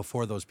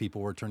before those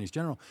people were attorneys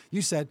general?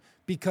 You said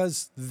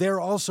because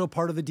they're also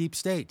part of the deep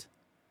state.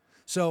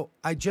 So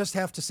I just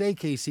have to say,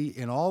 Casey,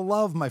 in all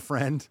love, my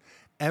friend,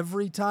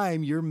 every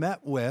time you're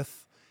met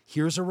with,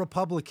 here's a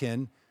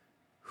Republican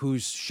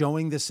who's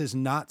showing this is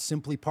not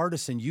simply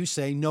partisan, you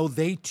say, no,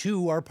 they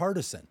too are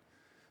partisan.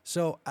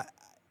 So,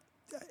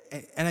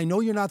 and I know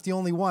you're not the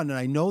only one, and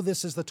I know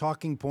this is the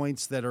talking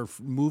points that are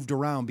moved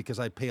around because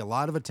I pay a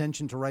lot of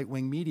attention to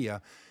right-wing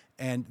media,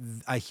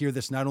 and I hear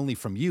this not only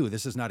from you.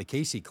 This is not a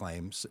Casey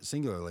claim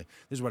singularly.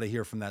 This is what I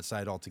hear from that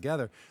side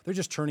altogether. They're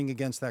just turning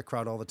against that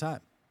crowd all the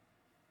time.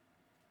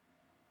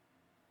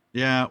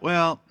 Yeah,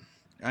 well,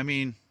 I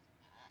mean,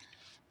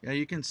 yeah,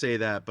 you can say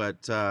that,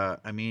 but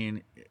I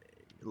mean,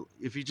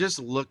 if you just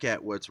look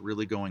at what's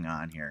really going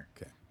on here,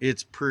 Okay.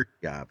 it's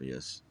pretty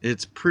obvious.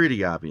 It's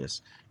pretty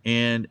obvious,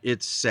 and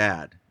it's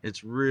sad.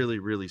 It's really,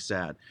 really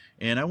sad.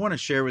 And I want to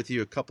share with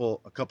you a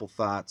couple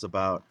thoughts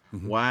about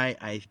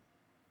why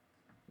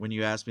when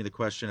you asked me the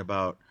question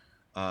about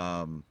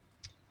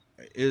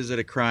is it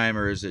a crime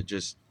or is it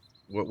just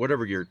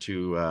whatever your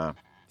two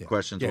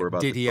questions were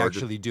about. Did the he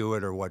charges. actually do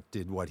it, or what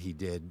he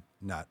did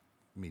not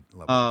meet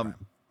level of Um,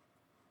 crime?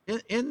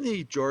 in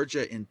the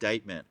Georgia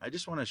indictment, I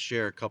just want to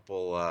share a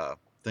couple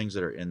things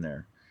that are in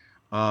there.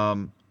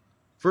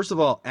 First of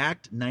all,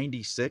 Act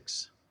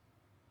 96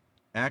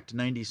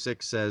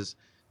 says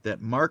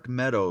that Mark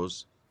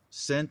Meadows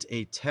sent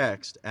a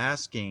text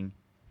asking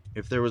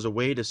if there was a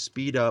way to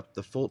speed up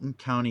the Fulton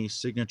County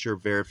signature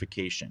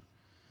verification.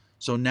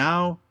 So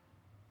now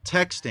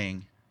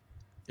texting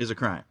is a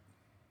crime.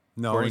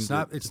 No, it's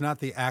not. It's not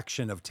the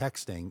action of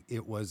texting.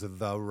 It was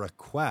the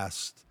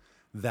request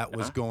that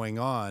was going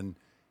on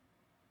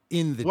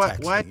in the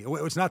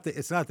texting.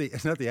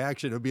 It's not the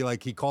action. It would be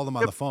like he called him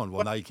on the phone.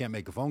 Well, now you can't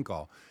make a phone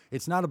call.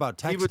 It's not about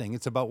texting.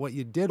 It's about what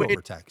you did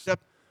over text.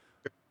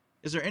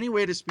 Is there any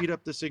way to speed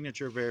up the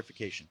signature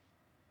verification?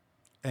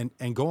 And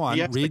go on.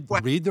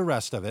 Read the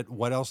rest of it.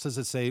 What else does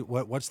it say?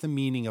 What's the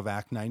meaning of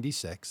Act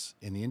 96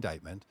 in the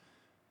indictment?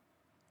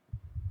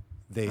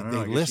 They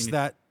list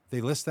that. They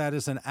list that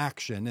as an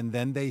action, and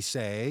then they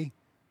say,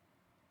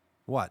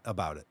 what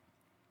about it?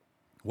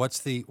 What's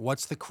the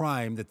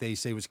crime that they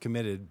say was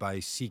committed by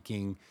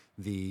seeking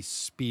the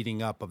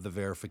speeding up of the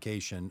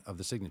verification of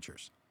the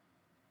signatures?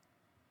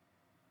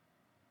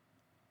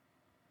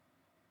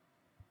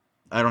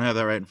 I don't have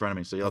that right in front of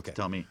me, so you'll have to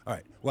tell me. All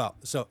right. Well,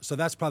 so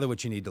that's probably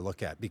what you need to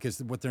look at,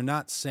 because what they're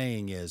not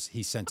saying is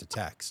he sent a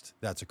text.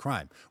 That's a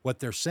crime.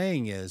 What they're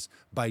saying is,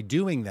 by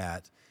doing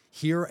that,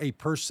 here a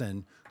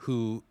person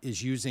who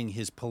is using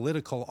his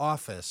political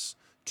office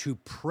to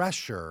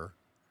pressure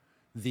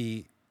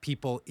the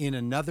people in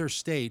another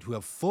state who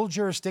have full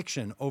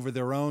jurisdiction over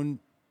their own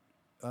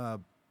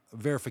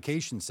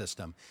verification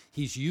system,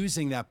 he's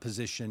using that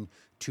position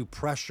to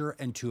pressure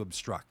and to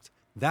obstruct.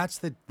 That's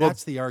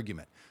the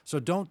argument. So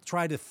don't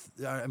try to,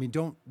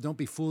 don't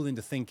be fooled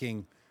into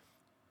thinking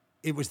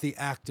it was the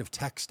act of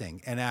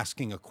texting and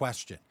asking a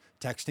question.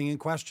 Texting and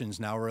questions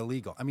now are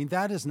illegal. I mean,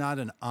 that is not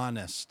an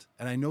honest,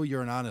 and I know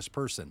you're an honest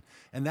person,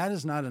 and that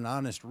is not an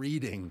honest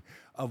reading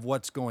of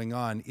what's going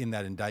on in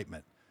that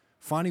indictment.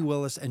 Fonnie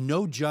Willis, and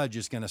no judge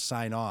is going to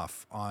sign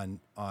off on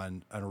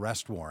an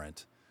arrest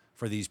warrant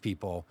for these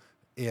people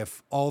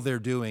if all they're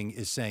doing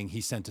is saying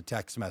he sent a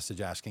text message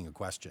asking a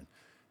question.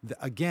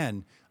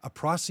 Again, a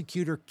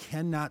prosecutor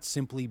cannot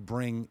simply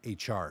bring a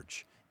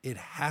charge. It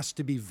has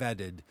to be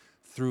vetted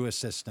through a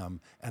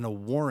system, and a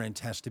warrant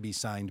has to be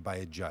signed by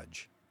a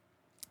judge.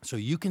 So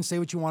you can say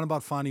what you want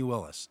about Fonnie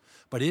Willis,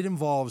 but it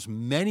involves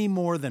many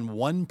more than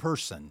one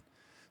person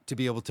to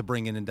be able to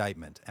bring an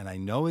indictment. And I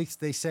know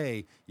they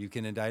say you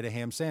can indict a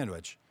ham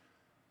sandwich,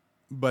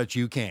 but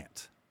you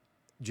can't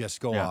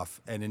just go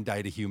off and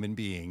indict a human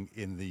being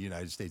in the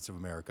United States of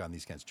America on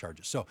these kinds of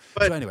charges. So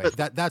anyway,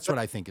 that's what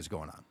I think is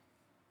going on.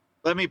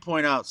 Let me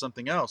point out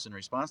something else in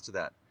response to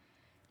that.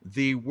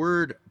 The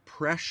word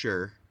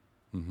pressure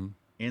and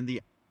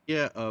the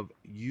idea of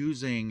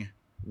using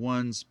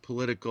one's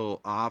political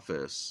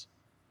office,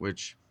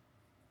 which,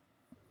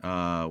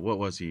 what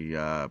was he?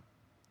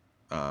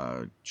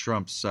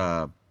 Trump's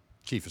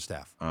chief of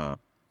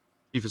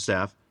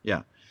staff.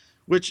 Yeah.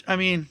 Which, I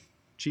mean,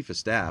 chief of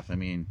staff, I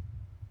mean,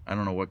 I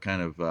don't know what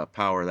kind of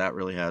power that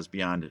really has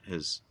beyond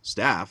his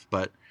staff.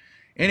 But,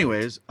 Right.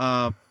 anyways,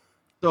 so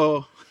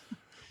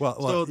Well,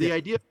 so yeah, the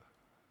idea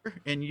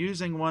in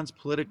using one's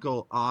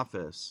political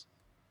office,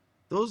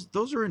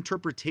 those are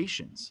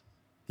interpretations.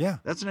 yeah,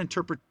 That's an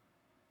interpret.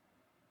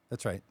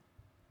 that's right.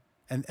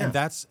 And Yeah.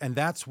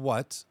 that's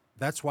why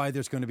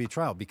there's going to be a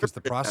trial, because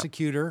the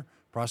prosecutor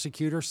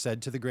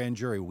said to the grand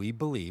jury,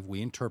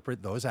 we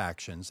interpret those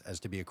actions as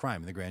to be a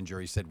crime. And the grand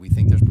jury said, we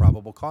think there's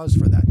probable cause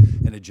for that.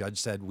 And a judge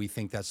said, we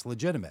think that's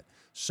legitimate.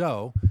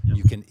 So Yeah.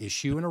 you can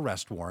issue an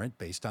arrest warrant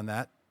based on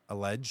that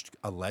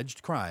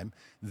alleged crime.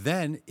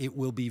 Then it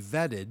will be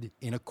vetted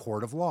in a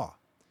court of law.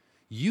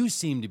 You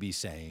seem to be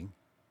saying,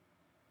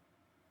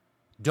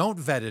 don't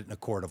vet it in a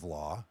court of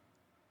law.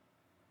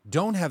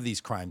 Don't have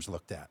these crimes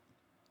looked at.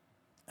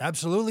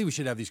 Absolutely, we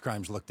should have these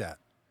crimes looked at.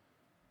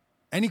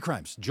 Any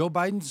crimes. Joe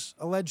Biden's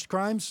alleged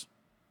crimes,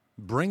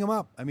 bring them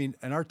up. I mean,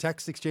 in our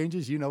text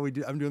exchanges,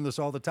 I'm doing this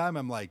all the time.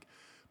 I'm like,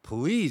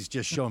 please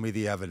just show me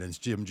the evidence,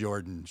 Jim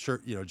Jordan,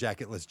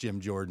 jacketless Jim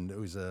Jordan,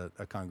 who's a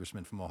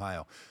congressman from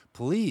Ohio.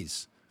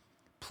 Please,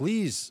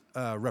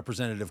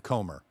 Representative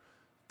Comer,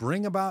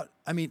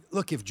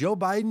 look, if Joe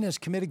Biden has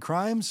committed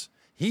crimes,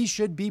 he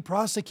should be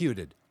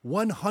prosecuted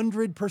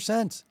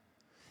 100%.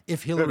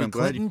 If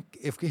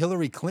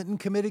Hillary Clinton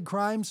committed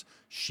crimes,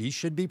 she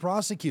should be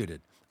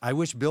prosecuted. I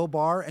wish Bill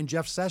Barr and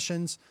Jeff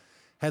Sessions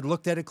had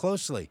looked at it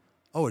closely.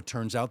 Oh, it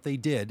turns out they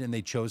did, and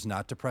they chose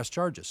not to press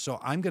charges. So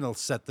I'm going to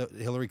set the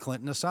Hillary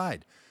Clinton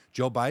aside.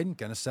 Joe Biden,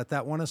 going to set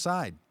that one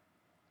aside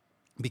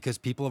because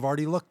people have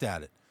already looked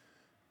at it.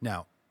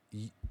 Now,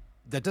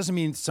 that doesn't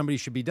mean somebody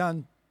should be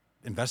done.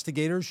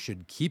 Investigators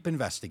should keep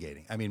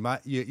investigating. I mean,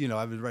 I've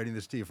been writing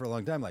this to you for a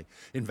long time. Like,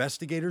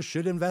 investigators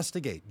should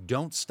investigate.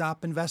 Don't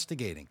stop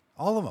investigating.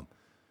 All of them.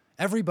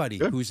 Everybody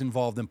who's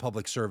involved in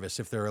public service,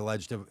 if they're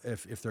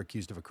if they're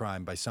accused of a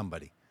crime by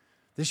somebody,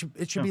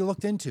 it should be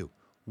looked into,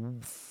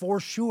 for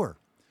sure.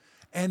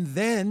 And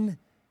then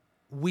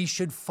we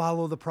should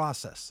follow the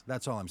process.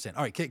 That's all I'm saying.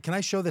 All right, can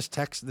I show this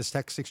text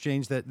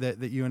exchange that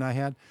you and I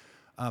had?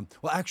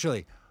 Well,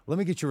 actually, let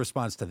me get your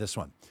response to this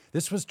one.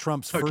 This was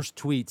Trump's first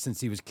tweet since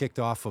he was kicked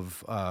off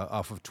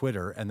of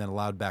Twitter and then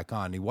allowed back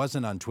on. He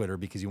wasn't on Twitter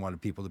because he wanted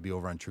people to be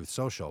over on Truth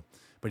Social,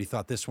 but he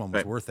thought this one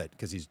was worth it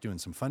because he's doing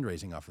some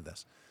fundraising off of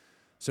this.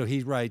 So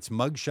he writes,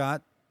 mugshot,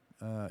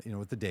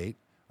 with the date,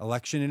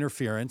 election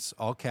interference,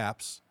 all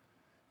caps,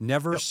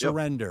 never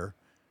surrender.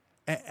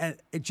 And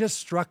it just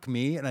struck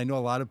me, and I know a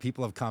lot of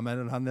people have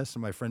commented on this,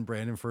 and my friend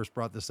Brandon first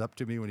brought this up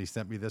to me when he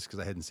sent me this because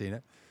I hadn't seen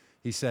it.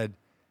 He said,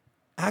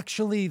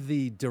 actually,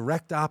 the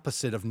direct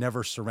opposite of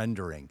never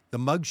surrendering. The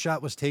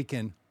mugshot was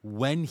taken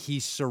when he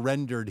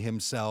surrendered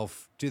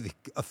himself to the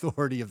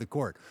authority of the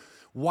court.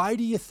 Why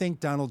do you think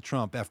Donald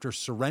Trump, after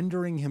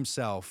surrendering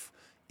himself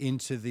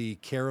into the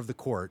care of the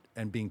court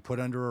and being put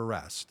under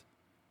arrest,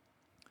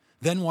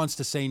 then wants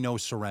to say no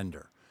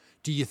surrender?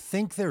 Do you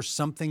think there's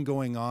something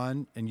going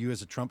on? And you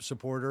as a Trump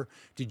supporter,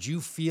 did you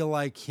feel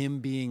like him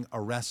being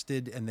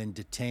arrested and then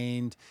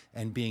detained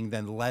and being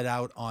then let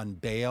out on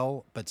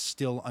bail, but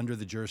still under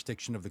the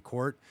jurisdiction of the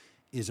court,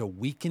 is a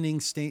weakening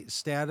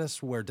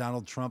status where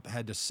Donald Trump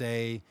had to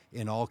say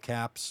in all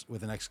caps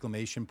with an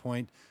exclamation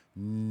point,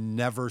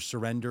 never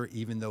surrender,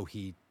 even though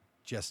he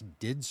just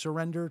did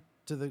surrender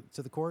to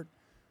the court?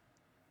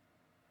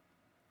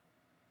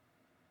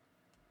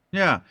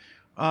 Yeah.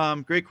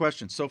 Great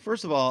question. So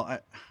first of all,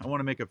 I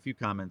want to make a few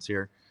comments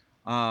here.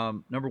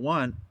 Number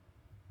one,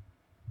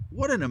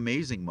 what an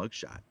amazing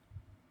mugshot.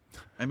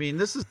 I mean,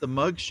 this is the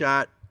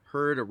mugshot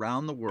heard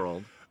around the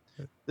world.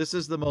 This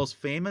is the most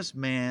famous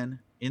man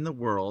in the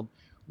world,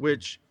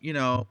 which,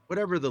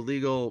 whatever the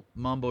legal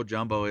mumbo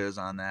jumbo is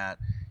on that,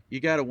 you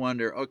got to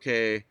wonder,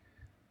 okay,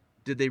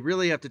 did they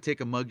really have to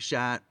take a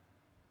mugshot?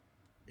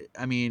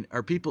 I mean,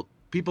 people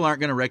aren't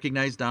going to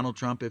recognize Donald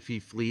Trump if he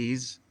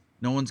flees?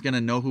 No one's going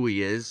to know who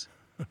he is?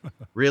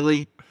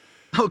 Really?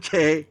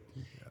 Okay.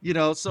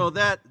 So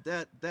that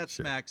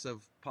smacks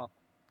of politics.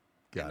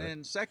 And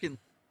then second,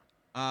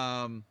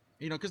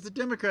 because the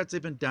Democrats,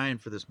 they've been dying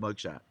for this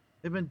mugshot.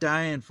 They've been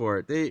dying for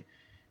it.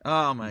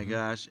 Oh my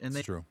gosh. And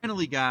they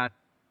finally got,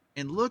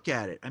 and look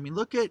at it. I mean,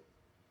 look at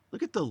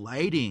the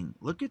lighting.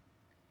 Look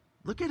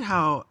at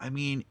how, I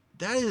mean,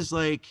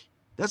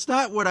 that's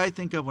not what I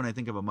think of when I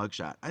think of a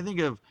mugshot. I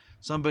think of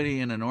somebody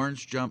in an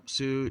orange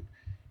jumpsuit,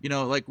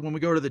 like when we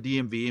go to the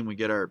DMV and we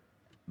get our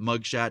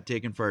mugshot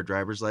taken for our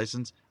driver's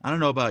license. I don't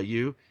know about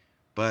you,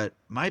 but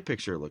my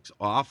picture looks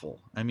awful.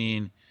 I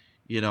mean,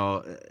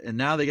 and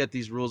now they got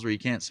these rules where you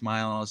can't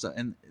smile and all this stuff,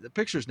 and the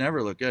pictures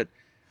never look good.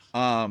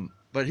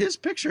 But his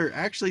picture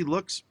actually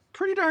looks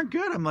pretty darn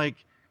good. I'm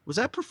like, was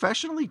that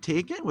professionally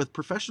taken with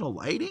professional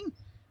lighting?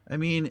 I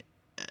mean,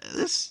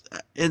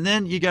 and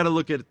then you got to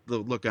look at the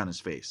look on his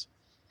face.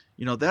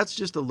 That's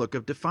just a look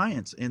of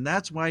defiance, and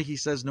that's why he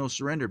says no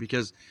surrender,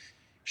 because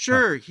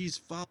sure, he's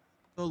followed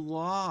the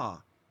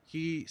law.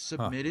 He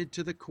submitted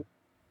to the court.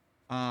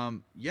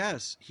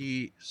 Yes,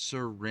 he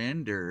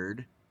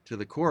surrendered to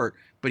the court,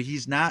 but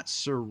he's not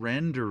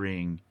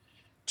surrendering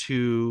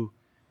to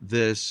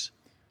this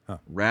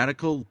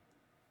radical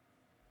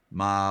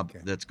mob Okay.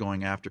 that's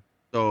going after.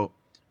 So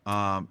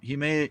he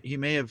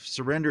may have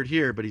surrendered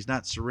here, but he's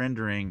not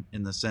surrendering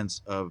in the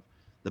sense of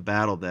the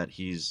battle that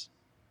he's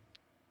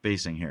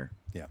facing here.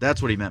 Yeah.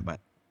 That's what he meant by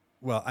it.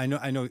 Well, I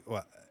know.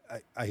 Well,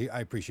 I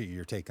appreciate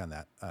your take on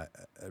that. I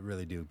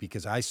really do,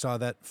 because I saw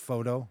that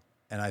photo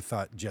and I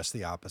thought just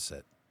the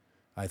opposite.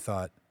 I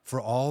thought, for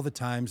all the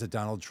times that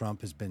Donald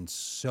Trump has been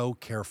so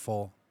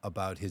careful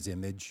about his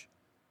image,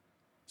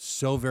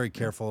 so very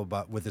careful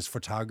about, with his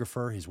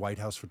photographer, his White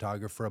House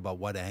photographer, about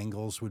what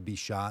angles would be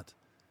shot.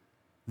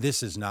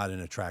 This is not an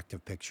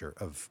attractive picture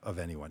of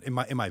anyone, in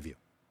my view.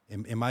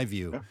 In my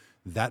view, Yeah.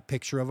 that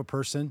picture of a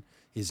person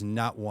is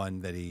not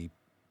one that he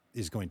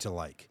is going to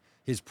like.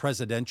 His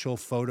presidential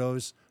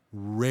photos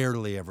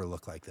rarely ever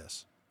look like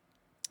this.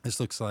 This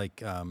looks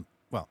like,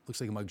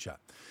 looks like a mugshot.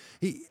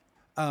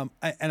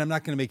 And I'm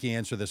not going to make you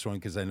answer this one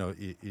because I know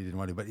you didn't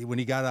want to, but when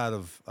he got out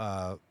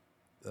of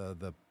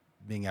the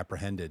being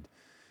apprehended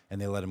and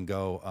they let him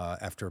go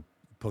after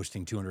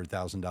posting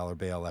 $200,000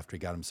 bail after he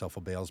got himself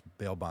a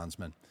bail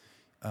bondsman,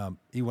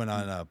 he went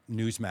on a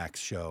Newsmax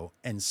show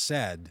and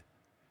said,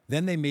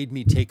 then they made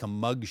me take a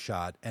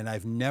mugshot, and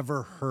I've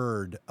never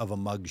heard of a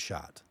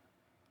mugshot.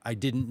 I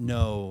didn't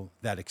know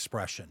that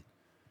expression.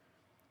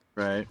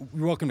 Right.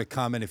 You're welcome to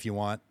comment if you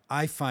want.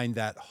 I find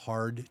that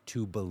hard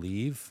to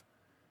believe,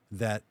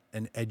 that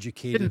an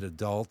educated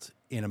adult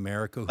in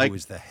America who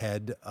is the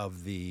head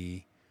of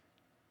the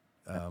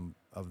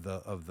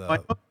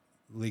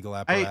legal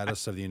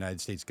apparatus of the United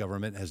States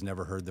government has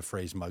never heard the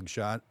phrase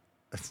mugshot.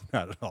 It's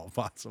not at all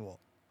possible.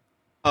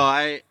 Oh,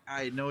 I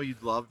know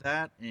you'd love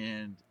that,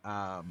 and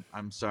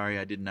I'm sorry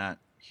I did not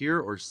hear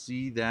or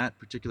see that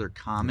particular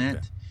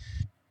comment.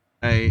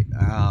 Okay.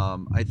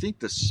 I think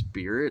the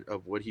spirit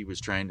of what he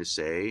was trying to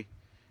say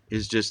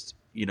is just,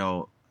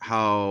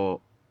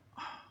 how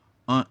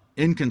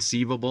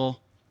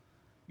inconceivable,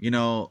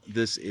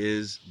 this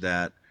is,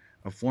 that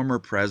a former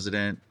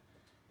president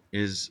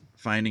is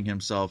finding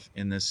himself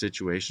in this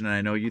situation. And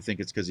I know you think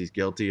it's because he's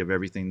guilty of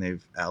everything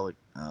they've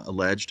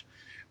alleged,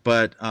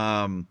 but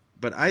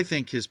I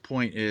think his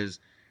point is,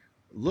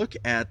 look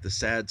at the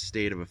sad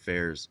state of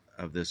affairs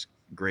of this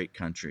great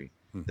country,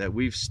 that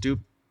we've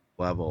stooped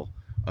level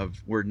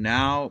of, we're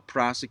now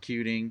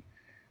prosecuting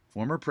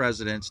former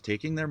presidents,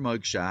 taking their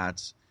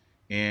mugshots,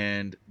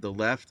 and the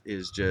left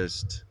is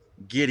just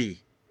giddy.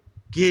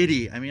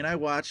 I mean, I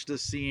watched the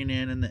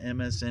CNN and the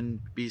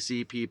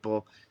MSNBC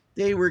people.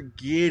 They were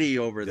giddy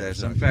over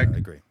this. In fact, I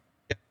agree.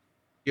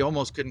 She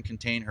almost couldn't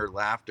contain her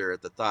laughter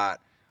at the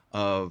thought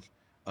of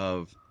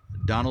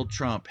Donald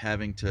Trump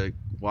having to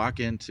walk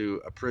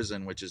into a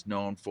prison which is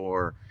known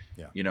for,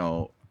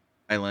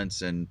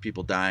 violence and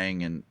people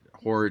dying and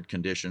horrid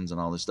conditions and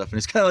all this stuff, and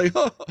it's kind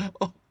of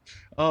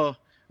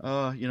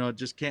like,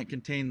 just can't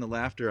contain the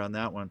laughter on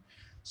that one.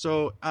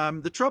 So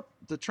the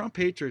Trump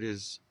hatred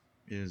is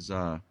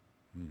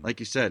like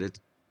you said,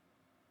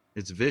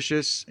 it's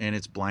vicious and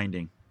it's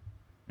blinding,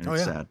 and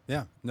it's sad.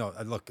 Yeah. No,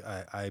 look,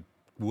 I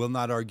will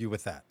not argue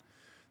with that.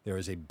 There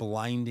is a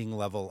blinding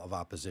level of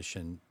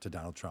opposition to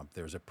Donald Trump.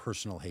 There is a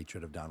personal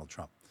hatred of Donald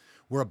Trump.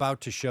 We're about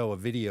to show a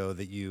video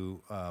that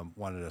you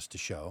wanted us to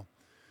show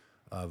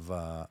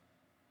of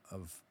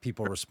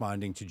people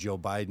responding to Joe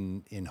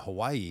Biden in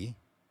Hawaii,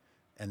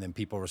 and then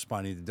people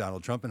responding to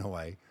Donald Trump in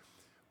Hawaii.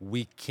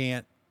 We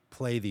can't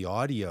play the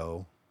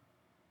audio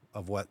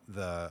of what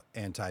the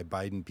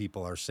anti-Biden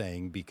people are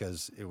saying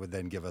because it would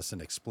then give us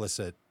an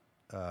explicit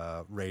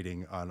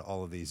rating on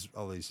all these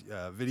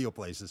video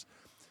places.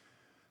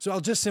 So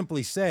I'll just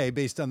simply say,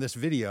 based on this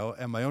video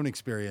and my own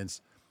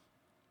experience,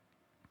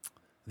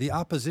 the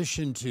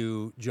opposition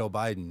to Joe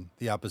Biden,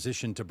 the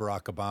opposition to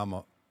Barack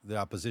Obama, the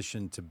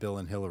opposition to Bill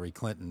and Hillary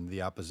Clinton,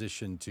 the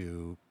opposition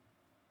to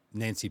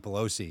Nancy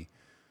Pelosi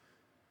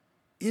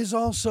is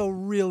also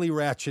really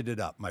ratcheted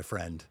up, my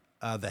friend.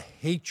 The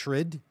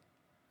hatred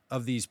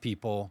of these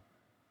people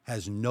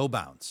has no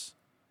bounds.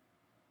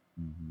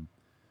 Mm-hmm.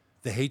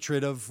 The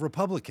hatred of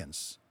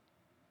Republicans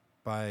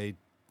by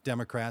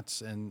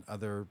Democrats and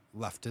other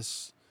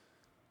leftists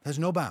has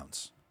no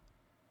bounds,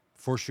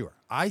 for sure.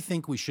 I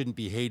think we shouldn't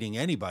be hating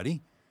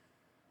anybody.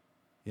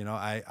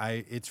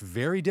 It's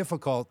very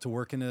difficult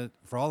to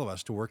for all of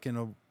us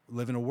to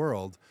live in a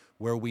world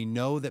where we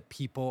know that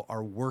people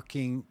are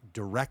working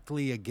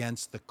directly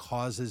against the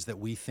causes that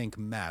we think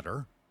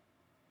matter,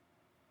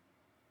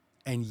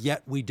 and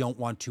yet we don't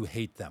want to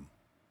hate them.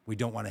 We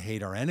don't want to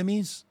hate our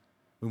enemies.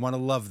 We want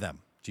to love them,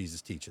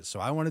 Jesus teaches. So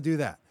I want to do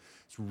that.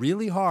 It's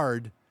really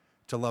hard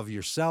to love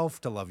yourself,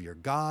 to love your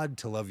God,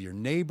 to love your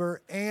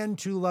neighbor, and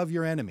to love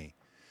your enemy.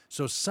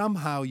 So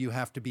somehow you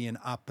have to be in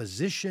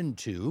opposition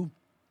to,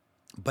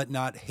 but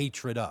not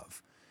hatred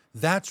of.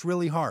 That's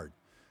really hard.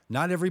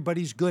 Not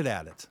everybody's good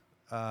at it.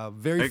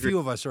 Very few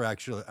of us are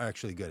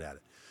actually good at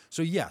it.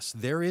 So yes,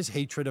 there is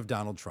hatred of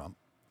Donald Trump.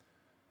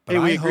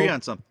 But we agree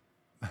on something.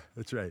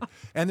 That's right.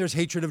 And there's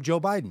hatred of Joe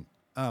Biden.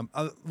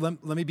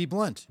 Let me be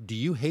blunt. Do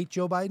you hate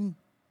Joe Biden?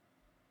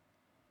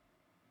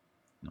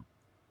 No.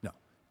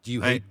 Do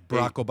you hate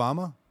Barack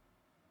Obama?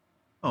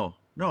 Oh,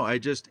 no. I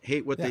just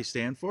hate what they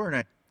stand for.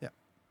 And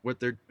what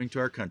they're doing to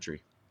our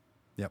country.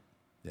 Yep.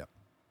 Yep.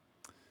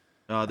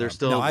 They're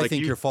still no, I like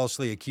think you're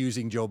falsely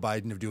accusing Joe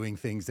Biden of doing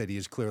things that he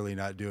is clearly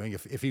not doing.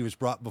 If he was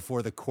brought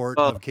before the court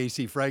of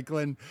Casey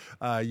Franklin,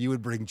 you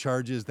would bring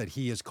charges that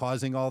he is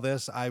causing all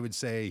this. I would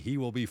say he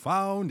will be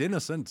found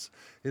innocent.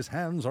 His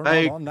hands are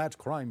not on that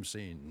crime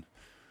scene.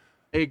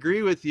 I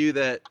agree with you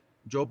that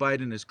Joe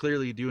Biden is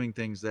clearly doing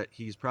things that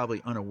he's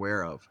probably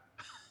unaware of.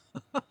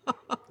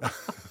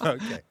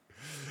 Okay.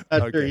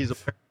 Sure he's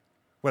aware.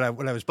 When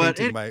I was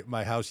painting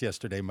my house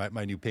yesterday,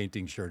 my new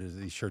painting shirt is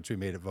these shirts we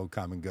made at Vote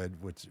Common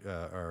Good, which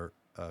are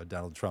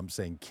Donald Trump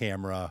saying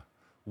camera,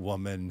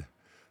 woman,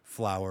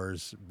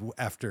 flowers,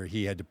 after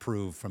he had to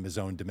prove from his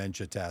own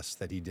dementia test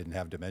that he didn't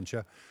have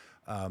dementia.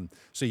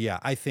 So yeah,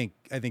 I think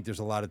there's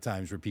a lot of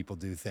times where people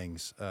do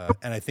things,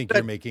 and I think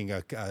you're making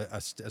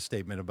a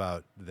statement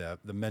about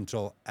the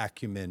mental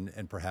acumen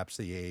and perhaps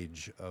the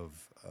age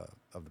of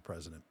the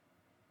president.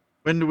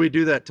 When do we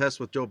do that test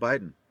with Joe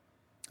Biden?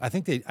 I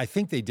think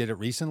they did it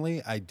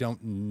recently. I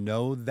don't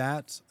know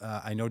that.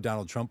 I know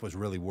Donald Trump was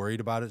really worried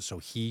about it, so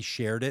he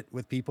shared it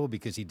with people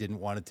because he didn't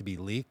want it to be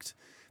leaked,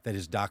 that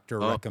his doctor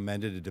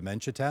recommended a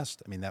dementia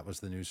test. I mean, that was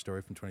the news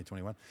story from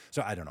 2021.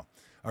 So I don't know,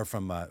 or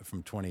from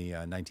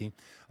 2019.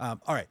 All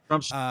right.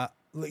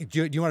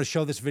 Do you want to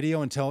show this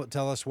video and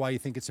tell us why you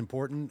think it's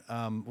important?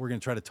 We're going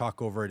to try to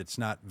talk over it. It's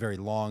not very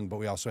long, but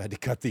we also had to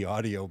cut the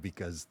audio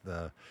because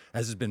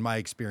as has been my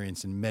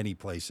experience in many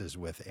places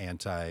with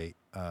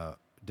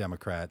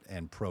Democrat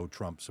and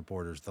pro-Trump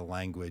supporters, the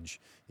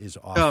language is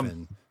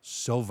often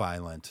so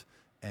violent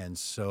and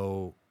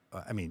so,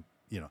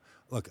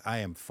 look, I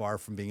am far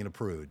from being a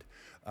prude,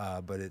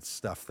 but it's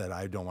stuff that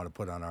I don't want to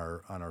put on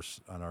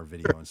our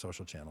video and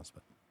social channels.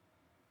 But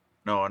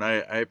no, and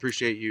I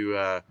appreciate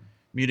you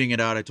muting it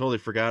out. I totally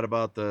forgot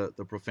about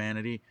the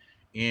profanity,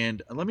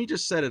 and let me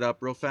just set it up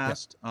real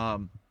fast. Yeah.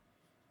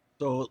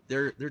 So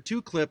there are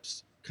two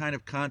clips kind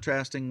of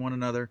contrasting one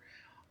another.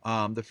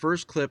 The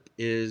first clip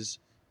is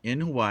in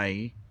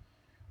Hawaii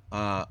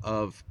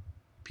of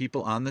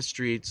people on the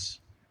streets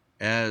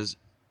as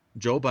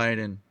Joe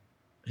Biden,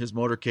 his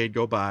motorcade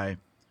go by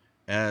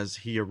as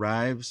he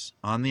arrives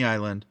on the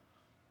island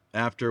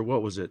after,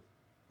 what was it?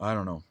 I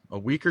don't know, a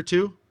week or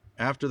two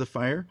after the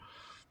fire,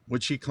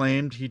 which he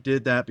claimed he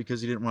did that because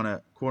he didn't want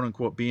to, quote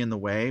unquote, be in the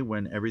way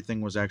when everything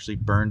was actually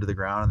burned to the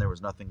ground and there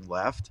was nothing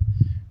left,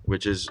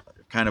 which is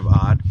kind of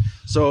odd.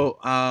 So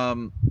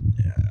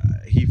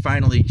he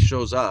finally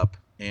shows up,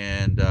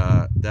 and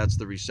that's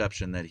the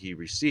reception that he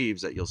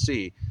receives that you'll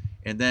see.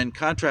 And then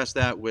contrast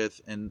that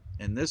with, and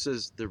this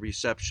is the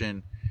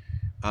reception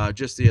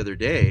just the other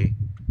day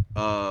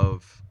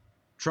of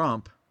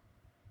Trump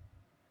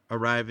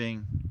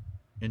arriving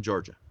in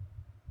Georgia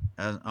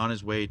on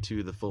his way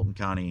to the Fulton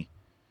County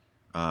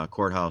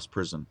courthouse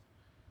prison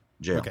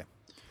jail. Okay.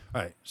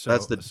 All right. So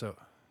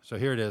so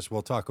here it is.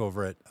 We'll talk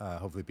over it.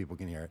 Hopefully people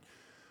can hear it.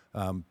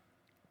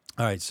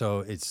 All right,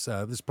 so it's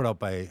this is put out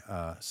by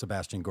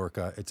Sebastian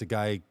Gorka. It's a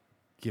guy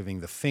giving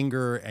the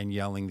finger and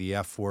yelling the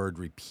F word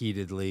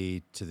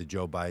repeatedly to the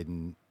Joe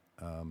Biden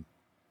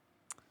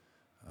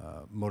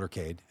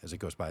motorcade as it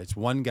goes by. It's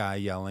one guy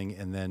yelling,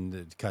 and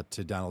then cut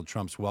to Donald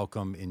Trump's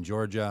welcome in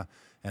Georgia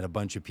and a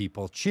bunch of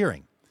people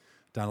cheering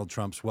Donald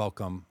Trump's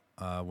welcome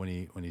when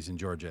he's in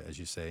Georgia, as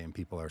you say, and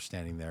people are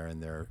standing there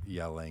and they're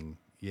yelling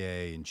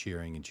yay and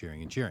cheering and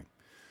cheering and cheering.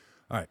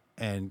 All right,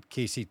 and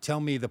Casey, tell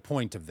me the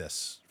point of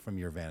this from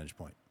your vantage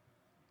point.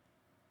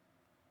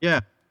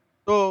 Yeah.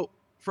 So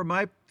from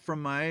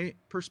my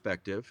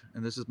perspective,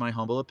 and this is my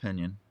humble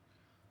opinion,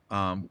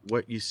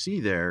 what you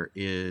see there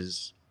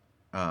is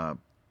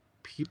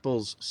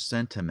people's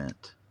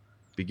sentiment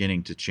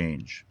beginning to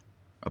change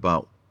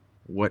about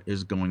what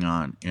is going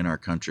on in our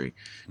country.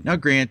 Now,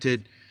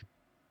 granted,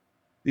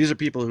 these are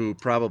people who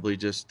probably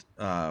just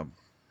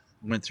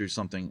went through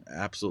something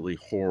absolutely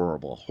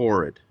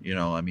horrid.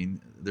 I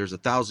mean, there's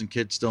 1,000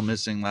 kids still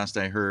missing, last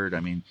I heard. I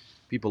mean,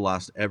 people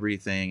lost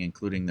everything,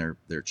 including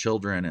their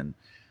children. And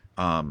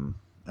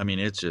I mean,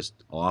 it's just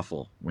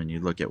awful when you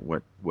look at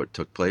what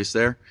took place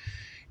there.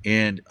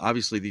 And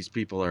obviously these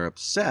people are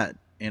upset.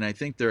 And I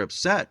think they're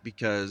upset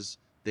because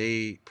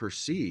they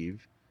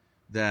perceive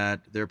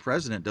that their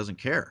president doesn't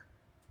care.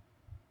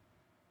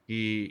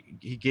 He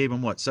gave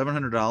them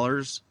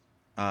 $700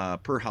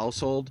 per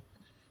household.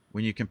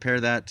 When you compare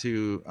that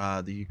to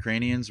the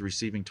Ukrainians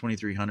receiving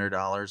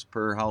 $2,300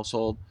 per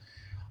household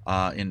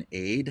in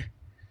aid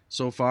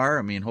so far,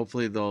 I mean,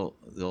 hopefully they'll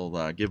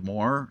give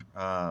more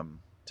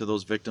to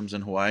those victims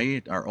in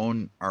Hawaii, our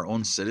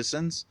own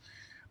citizens,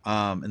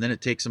 and then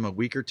it takes them a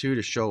week or two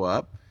to show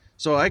up.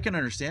 So I can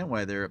understand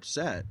why they're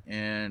upset,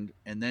 and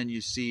then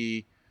you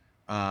see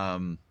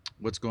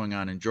what's going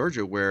on in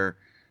Georgia, where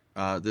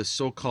this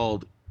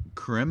so-called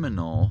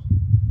criminal.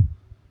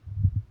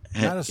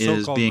 Not a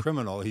so-called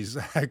criminal. He's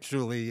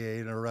actually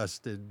an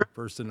arrested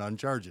person on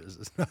charges.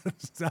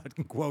 It's not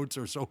in quotes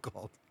or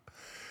so-called.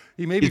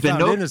 He may be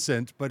found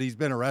innocent, but he's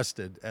been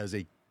arrested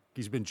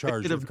he's been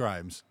charged with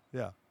crimes.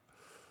 Yeah.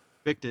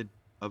 Convicted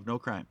of no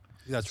crime.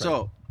 That's right.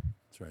 So,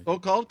 that's right.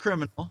 So-called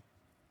criminal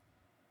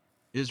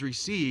is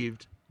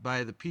received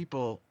by the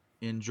people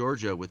in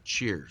Georgia with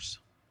cheers.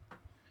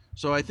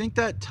 So I think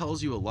that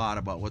tells you a lot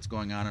about what's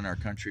going on in our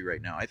country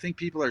right now. I think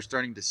people are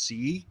starting to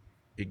see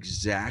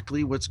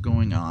exactly what's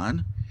going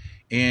on.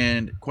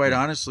 And quite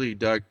honestly,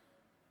 Doug,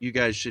 you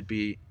guys should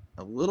be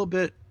a little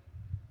bit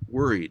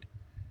worried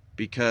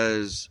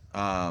because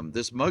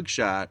this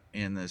mugshot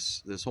and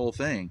this whole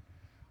thing.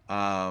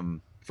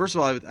 First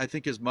of all, I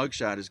think his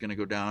mugshot is going to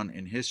go down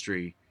in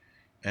history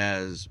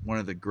as one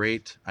of the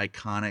great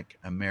iconic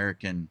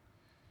American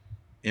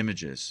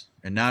images,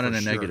 and not For in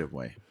a sure. negative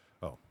way.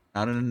 Oh,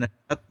 Not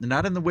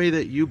in the way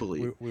that you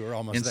believe. we were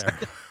almost And there.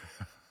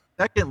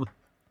 secondly,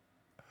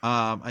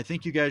 I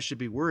think you guys should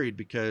be worried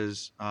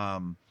because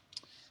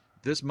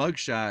this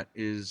mugshot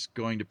is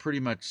going to pretty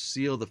much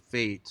seal the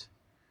fate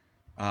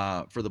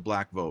for the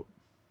black vote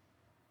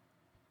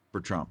for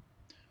Trump,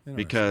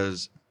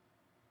 because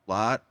a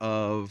lot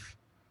of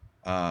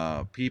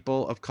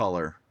people of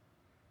color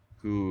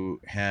who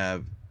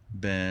have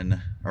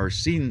been or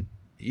seen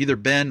either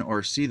been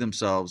or see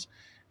themselves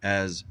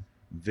as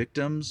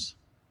victims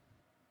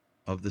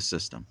of the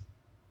system.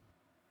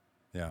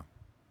 Yeah.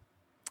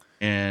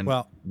 And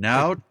Well,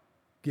 now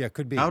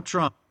could be. now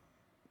Trump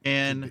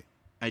can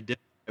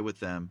identify with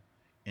them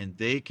and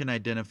they can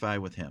identify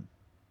with him.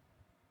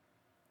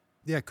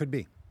 Yeah, it could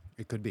be.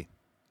 It could be.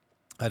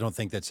 I don't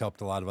think that's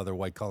helped a lot of other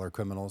white collar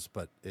criminals,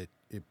 but it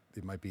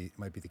might be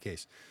the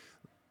case.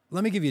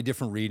 Let me give you a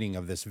different reading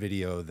of this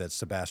video that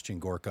Sebastian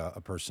Gorka,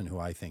 a person who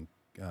I think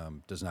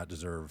does not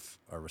deserve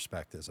our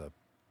respect as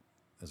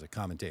a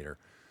commentator,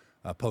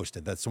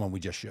 posted. That's the one we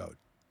just showed.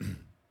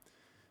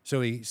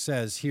 So he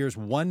says, here's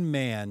one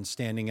man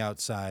standing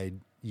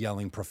outside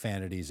yelling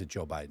profanities at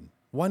Joe Biden.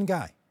 One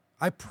guy.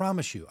 I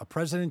promise you, a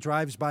president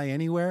drives by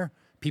anywhere,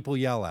 people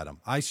yell at him.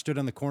 I stood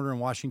on the corner in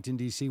Washington,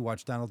 D.C.,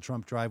 watched Donald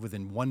Trump drive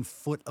within 1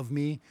 foot of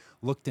me,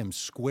 looked him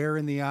square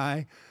in the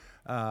eye,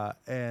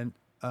 and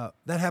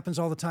that happens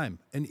all the time.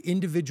 An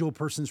individual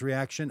person's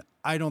reaction,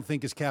 I don't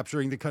think, is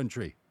capturing the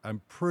country.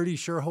 I'm pretty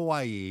sure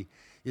Hawaii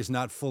is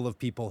not full of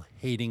people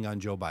hating on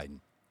Joe Biden.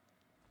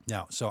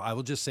 Now, so I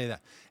will just say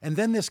that. And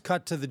then this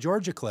cut to the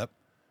Georgia clip.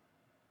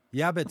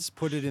 Yabbits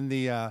put it in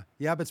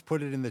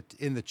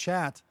the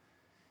chat.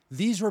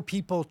 These were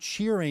people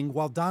cheering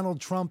while Donald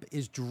Trump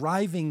is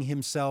driving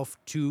himself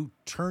to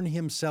turn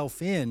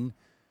himself in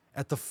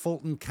at the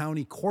Fulton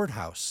County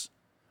Courthouse.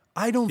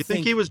 I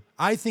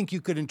think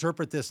you could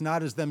interpret this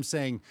not as them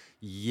saying,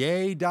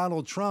 yay,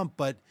 Donald Trump,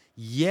 but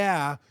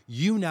yeah,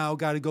 you now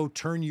got to go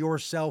turn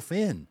yourself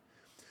in.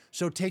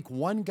 So take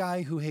one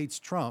guy who hates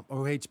Trump or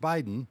who hates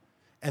Biden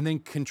and then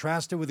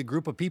contrast it with a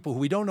group of people who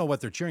we don't know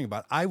what they're cheering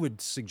about. I would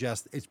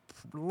suggest it's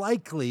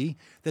likely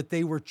that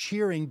they were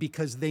cheering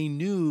because they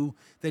knew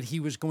that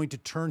he was going to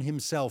turn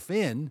himself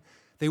in.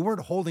 They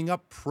weren't holding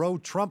up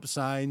pro-Trump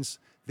signs.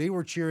 They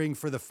were cheering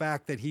for the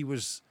fact that he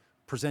was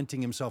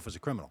presenting himself as a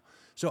criminal.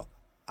 So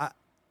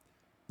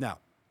now,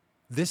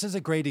 this is a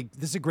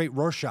great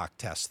Rorschach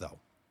test, though.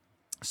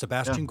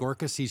 Sebastian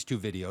Gorka sees two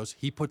videos.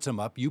 He puts them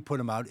up. You put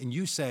them out. And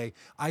you say,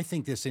 I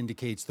think this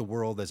indicates the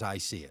world as I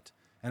see it.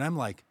 And I'm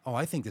like, oh,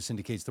 I think this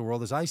indicates the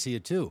world as I see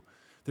it, too.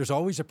 There's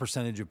always a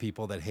percentage of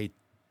people that hate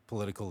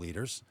political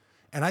leaders.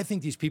 And I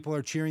think these people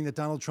are cheering that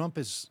Donald Trump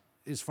is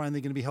finally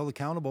going to be held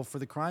accountable for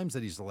the crimes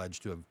that he's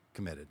alleged to have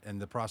committed.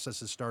 And the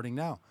process is starting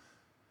now.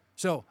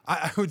 So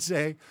I would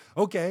say,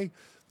 okay,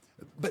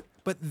 but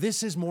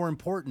this is more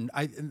important.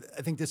 I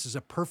think this is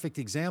a perfect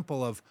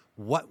example of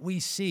what we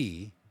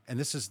see. And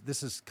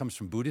this comes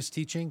from Buddhist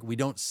teaching. We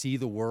don't see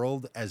the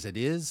world as it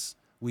is.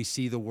 We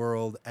see the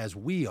world as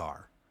we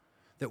are.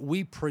 That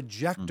we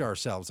project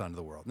ourselves onto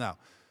the world. Now,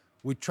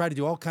 we try to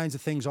do all kinds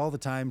of things all the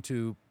time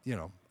to,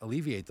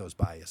 alleviate those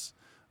bias.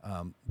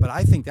 But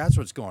I think that's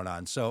what's going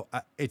on. So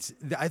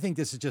I think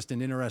this is just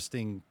an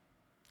interesting,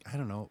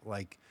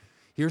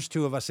 here's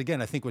two of us.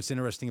 Again, I think what's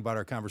interesting about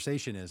our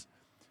conversation is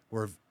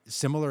we're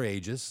similar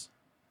ages,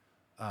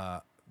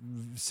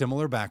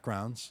 similar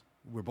backgrounds.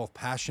 We're both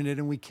passionate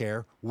and we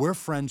care. We're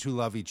friends who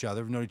love each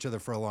other. We've known each other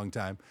for a long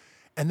time.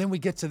 And then we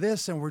get to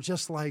this and we're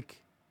just like,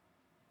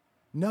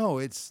 no,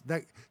 it's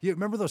that. You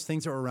remember those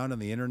things that were around on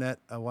the internet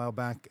a while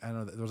back? I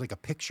don't know. There was like a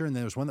picture, and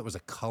there was one that was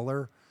a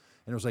color,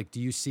 and it was like, do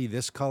you see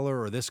this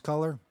color or this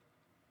color,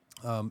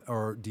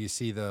 or do you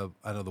see the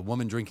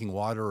woman drinking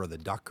water or the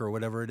duck or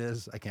whatever it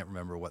is? I can't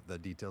remember what the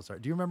details are.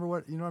 Do you remember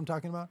what I'm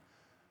talking about?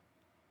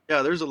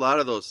 Yeah, there's a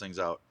lot of those things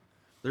out.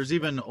 There's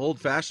even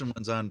old-fashioned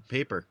ones on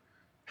paper.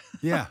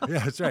 Yeah,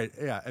 that's right.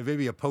 Yeah, and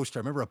maybe a poster.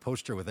 I remember a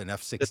poster with an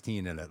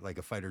F-16 in it, like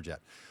a fighter jet.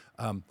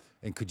 And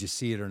could you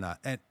see it or not?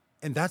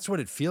 And that's what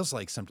it feels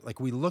like.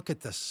 Like we look at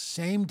the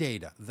same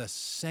data, the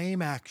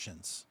same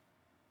actions,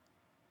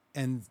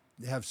 and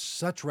have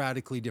such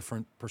radically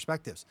different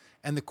perspectives.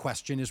 And the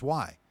question is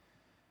why?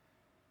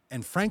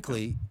 And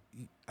frankly,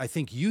 I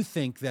think you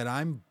think that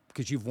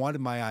because you've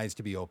wanted my eyes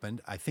to be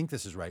opened, I think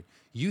this is right.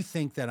 You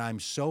think that I'm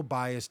so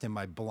biased in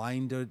my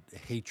blinded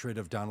hatred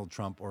of Donald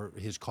Trump or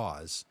his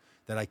cause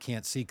that I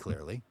can't see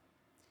clearly.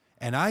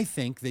 And I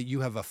think that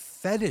you have a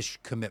fetish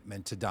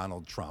commitment to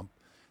Donald Trump,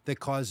 that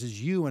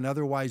causes you, an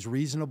otherwise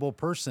reasonable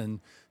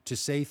person, to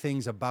say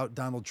things about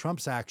Donald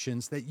Trump's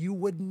actions that you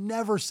would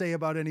never say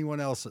about anyone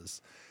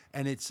else's.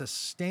 And it's a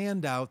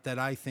standout that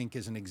I think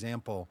is an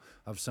example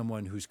of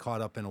someone who's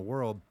caught up in a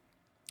world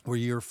where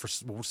you're, for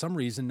some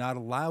reason, not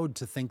allowed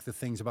to think the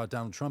things about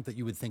Donald Trump that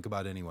you would think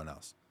about anyone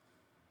else.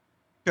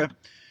 Okay.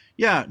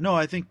 Yeah, no,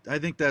 I think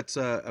that's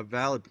a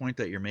valid point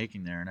that you're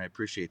making there, and I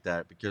appreciate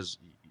that, because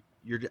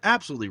you're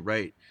absolutely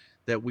right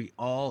that we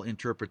all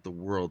interpret the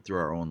world through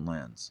our own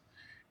lens.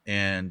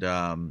 And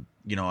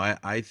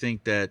I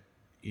think that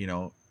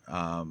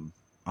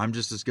I'm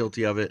just as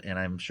guilty of it, and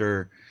I'm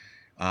sure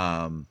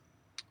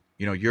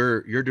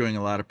you're doing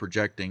a lot of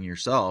projecting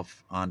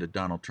yourself onto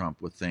Donald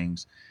Trump with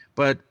things.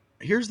 But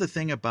here's the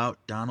thing about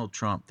Donald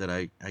Trump that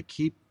I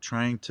keep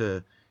trying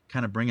to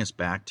kind of bring us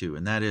back to,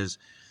 and that is,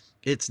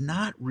 it's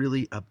not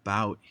really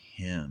about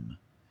him.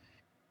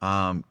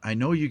 I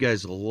know you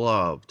guys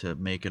love to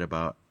make it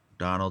about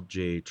Donald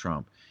J.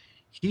 Trump.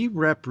 He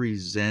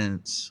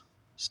represents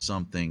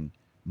something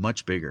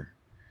much bigger,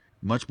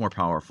 much more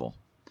powerful.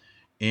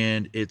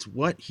 And it's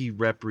what he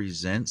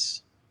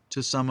represents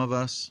to some of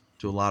us,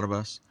 to a lot of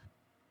us,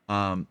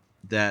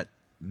 that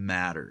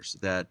matters,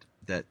 that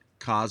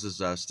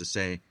causes us to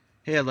say,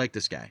 hey, I like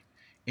this guy.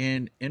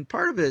 And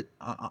part of it,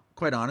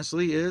 quite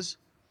honestly, is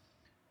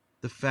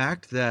the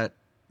fact that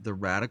the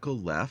radical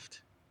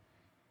left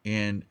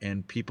and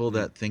people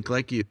that think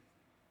like you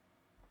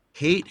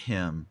hate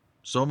him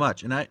so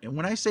much. And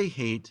when I say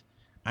hate,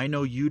 I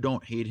know you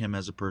don't hate him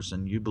as a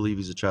person. You believe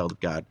he's a child of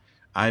God.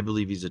 I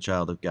believe he's a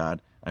child of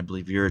God. I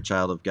believe you're a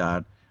child of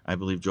God. I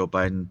believe Joe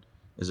Biden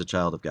is a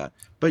child of God.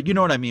 But you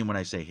know what I mean when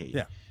I say hate.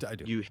 Yeah, I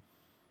do.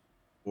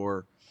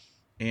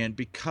 And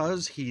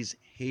because he's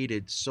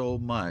hated so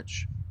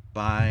much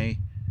by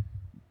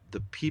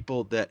the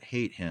people that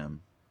hate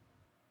him,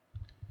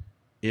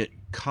 it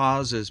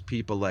causes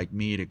people like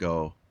me to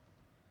go,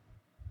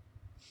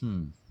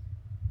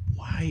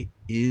 why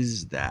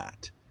is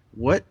that?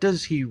 What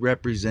does he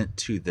represent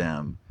to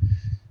them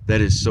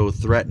that is so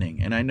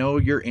threatening? And I know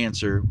your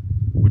answer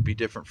would be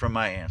different from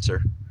my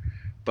answer,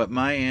 but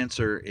my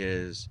answer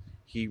is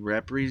he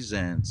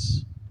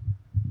represents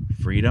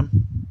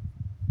freedom,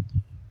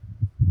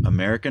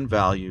 American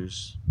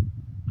values,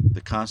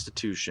 the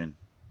Constitution,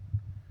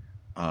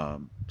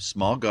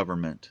 small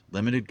government,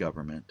 limited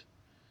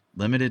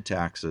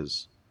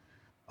taxes.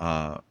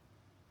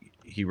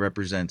 He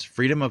represents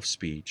freedom of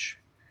speech.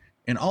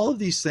 And all of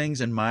these things,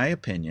 in my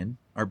opinion,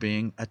 are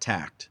being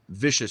attacked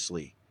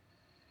viciously.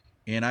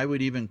 And I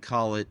would even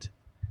call it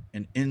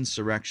an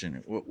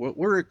insurrection. What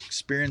we're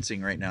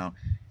experiencing right now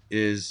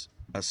is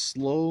a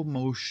slow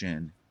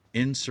motion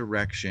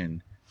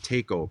insurrection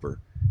takeover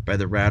by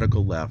the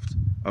radical left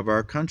of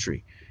our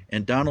country.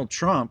 And Donald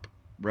Trump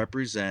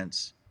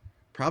represents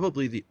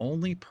probably the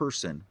only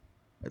person,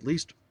 at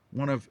least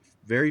one of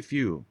very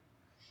few,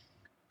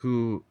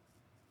 who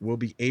will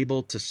be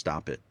able to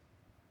stop it.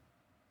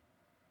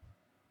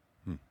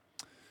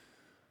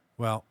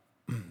 Well,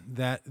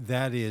 that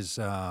is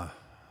like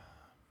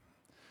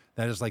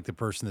the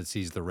person that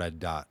sees the red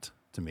dot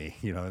to me,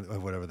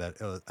 whatever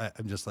that.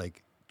 I'm just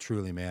like,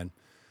 truly, man.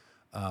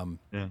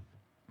 Yeah.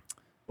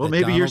 Well,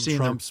 maybe Donald you're seeing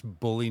Trump's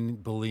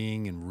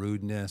bullying and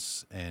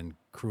rudeness and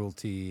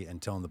cruelty,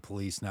 and telling the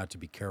police not to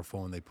be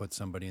careful when they put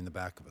somebody in the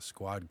back of a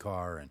squad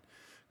car, and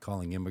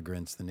calling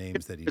immigrants the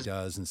names that he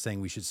does, and saying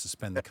we should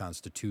suspend the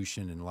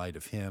Constitution in light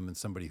of him, and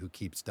somebody who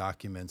keeps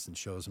documents and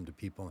shows them to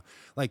people.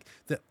 Like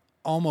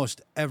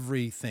almost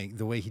everything,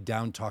 the way he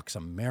down talks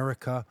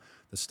America,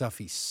 the stuff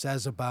he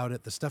says about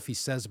it, the stuff he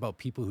says about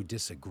people who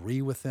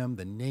disagree with him,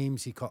 the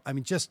names he calls,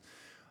 just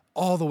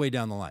all the way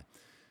down the line.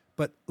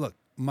 But look,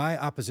 my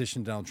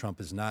opposition to Donald Trump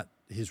is not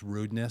his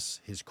rudeness,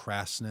 his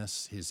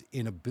crassness, his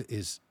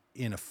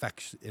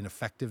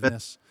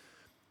ineffectiveness.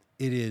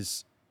 It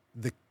is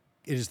the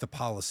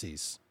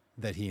policies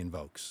that he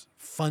invokes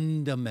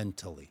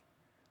fundamentally.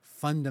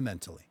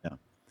 Yeah.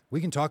 We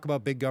can talk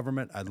about big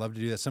government. I'd love to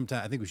do that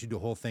sometime. I think we should do a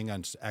whole thing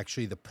on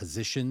actually the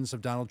positions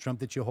of Donald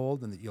Trump that you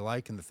hold and that you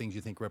like, and the things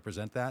you think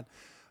represent that.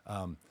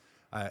 I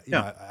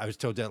was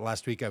told that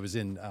last week. I was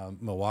in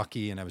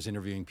Milwaukee, and I was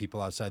interviewing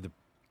people outside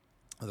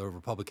the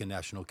Republican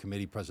National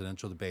Committee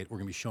presidential debate. We're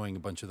going to be showing a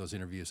bunch of those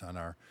interviews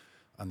on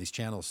these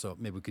channels, so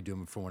maybe we could do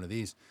them for one of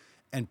these.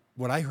 And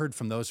what I heard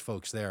from those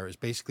folks there is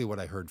basically what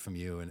I heard from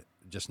you and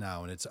just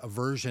now, and it's a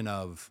version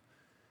of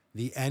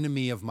the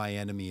enemy of my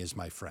enemy is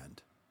my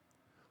friend.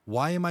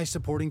 Why am I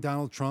supporting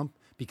Donald Trump?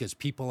 Because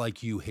people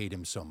like you hate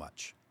him so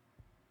much.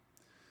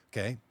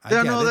 Okay, I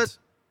get it.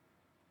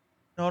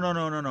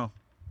 No.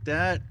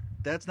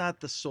 That's not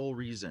the sole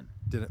reason.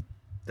 Did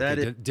I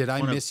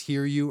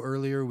mishear you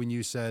earlier when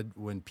you said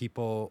when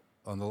people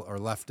or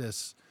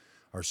leftists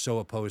are so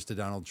opposed to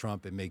Donald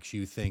Trump, it makes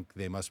you think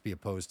they must be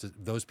opposed to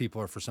those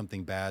people are for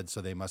something bad, so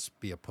they must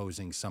be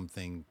opposing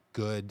something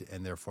good,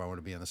 and therefore I want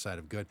to be on the side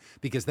of good?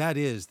 Because that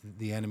is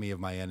the enemy of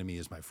my enemy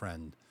is my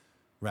friend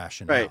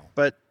rationale. Right,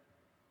 but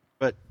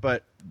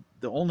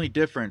the only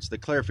difference, the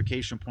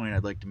clarification point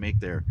I'd like to make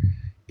there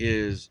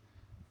is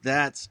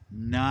that's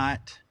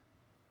not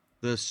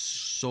the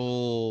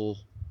sole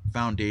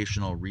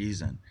foundational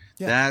reason.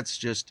 Yeah. That's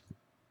just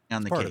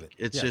on the Part cake. of it.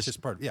 It's yeah, just it's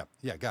just part of it.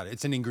 Yeah, got it.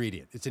 It's an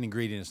ingredient. It's an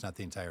ingredient. It's not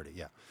the entirety.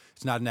 Yeah.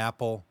 It's not an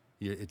apple.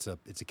 It's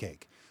a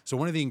cake. So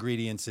one of the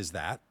ingredients is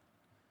that.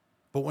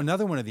 But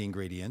another one of the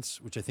ingredients,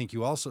 which I think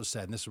you also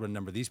said, and this is what a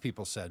number of these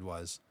people said,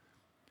 was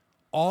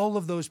all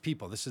of those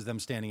people, this is them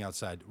standing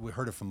outside. We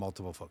heard it from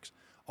multiple folks.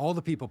 All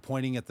the people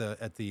pointing at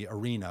the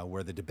arena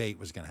where the debate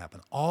was going to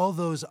happen. All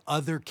those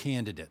other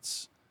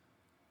candidates,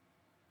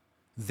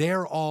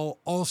 they're all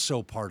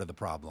also part of the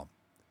problem.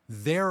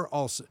 They're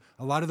also,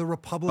 a lot of the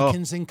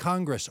Republicans in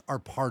Congress are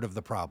part of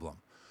the problem.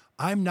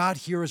 I'm not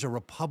here as a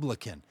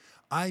Republican.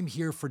 I'm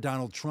here for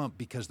Donald Trump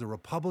because the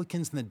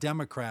Republicans and the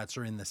Democrats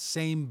are in the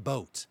same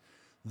boat.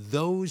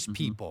 Those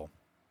people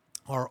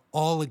are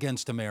all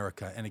against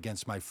America and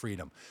against my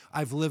freedom.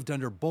 I've lived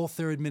under both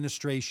their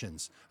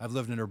administrations. I've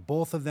lived under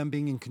both of them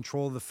being in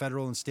control of the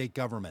federal and state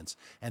governments,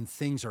 and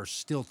things are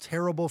still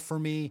terrible for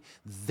me.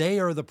 They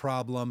are the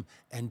problem,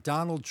 and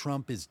Donald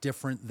Trump is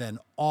different than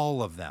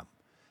all of them.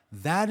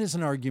 That is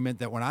an argument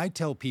that when I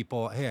tell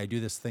people, hey, I do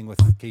this thing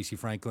with Casey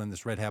Franklin,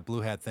 this red hat,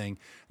 blue hat thing, and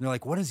they're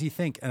like, what does he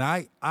think? And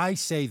I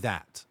say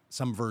that,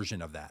 some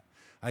version of that.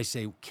 I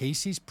say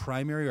Casey's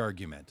primary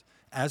argument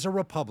as a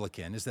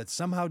Republican is that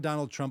somehow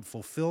Donald Trump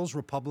fulfills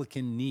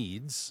Republican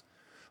needs,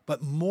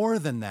 but more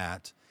than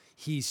that,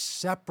 he's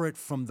separate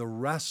from the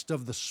rest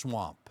of the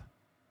swamp.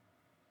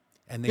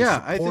 And they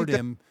support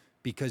him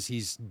because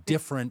he's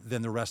different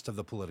than the rest of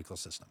the political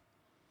system.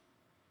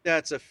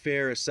 That's a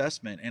fair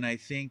assessment, and I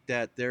think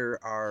that there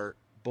are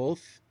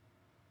both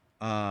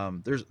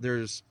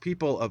there's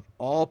people of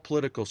all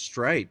political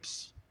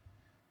stripes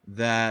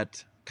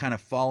that kind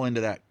of fall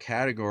into that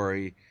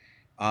category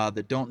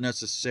that don't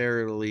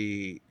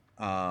necessarily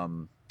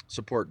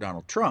support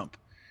Donald Trump.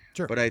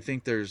 Sure. But I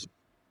think there's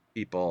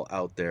people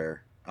out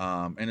there,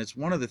 and it's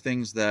one of the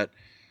things that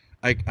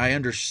I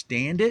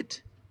understand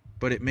it,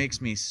 but it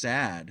makes me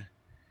sad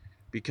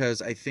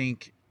because I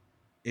think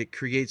it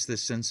creates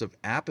this sense of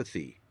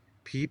apathy.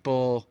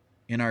 People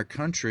in our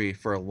country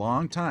for a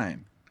long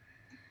time,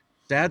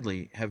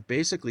 sadly, have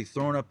basically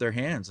thrown up their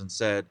hands and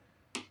said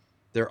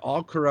they're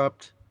all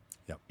corrupt.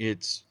 Yep.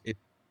 It's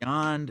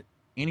beyond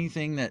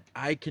anything that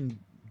I can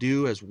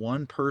do as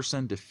one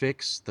person to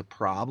fix the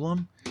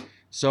problem.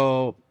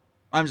 So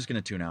I'm just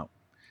going to tune out.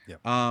 Yep.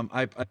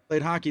 I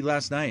played hockey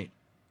last night,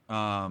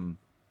 and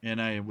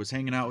I was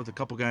hanging out with a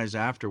couple guys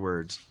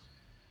afterwards,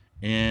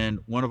 and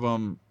one of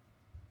them,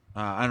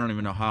 I don't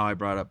even know how I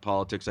brought up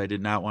politics. I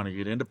did not want to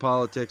get into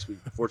politics. We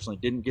fortunately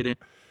didn't get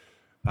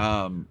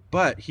in.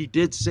 But he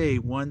did say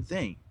one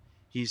thing.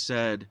 He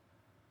said,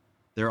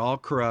 they're all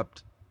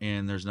corrupt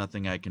and there's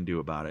nothing I can do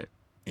about it.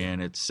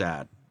 And it's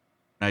sad.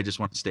 I just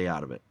want to stay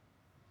out of it.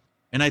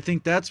 And I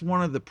think that's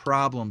one of the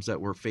problems that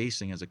we're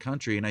facing as a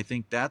country. And I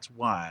think that's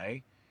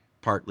why,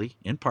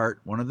 in part,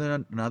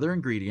 another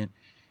ingredient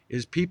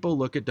is people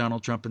look at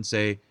Donald Trump and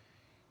say,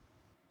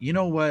 you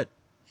know what?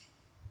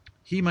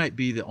 He might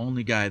be the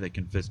only guy that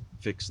can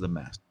fix the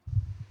mess,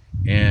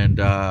 and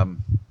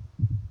I'm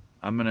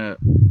gonna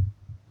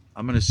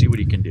see what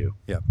he can do.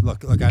 Yeah,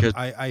 look,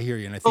 I hear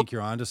you, and I think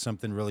you're onto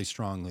something really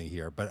strongly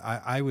here. But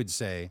I would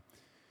say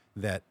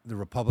that the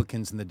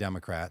Republicans and the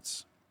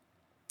Democrats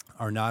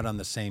are not on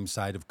the same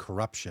side of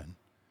corruption;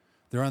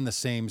 they're on the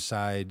same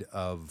side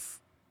of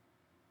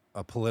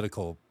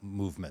political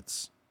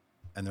movements,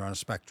 and they're on a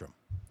spectrum.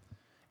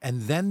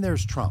 And then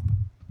there's Trump.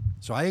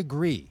 So I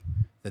agree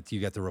that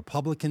you get the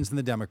Republicans and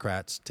the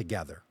Democrats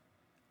together,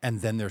 and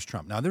then there's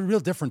Trump. Now, there are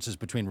real differences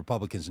between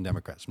Republicans and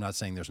Democrats. I'm not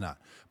saying there's not,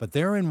 but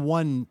they're in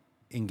one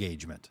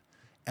engagement,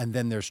 and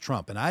then there's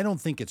Trump. And I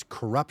don't think it's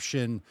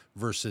corruption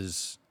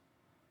versus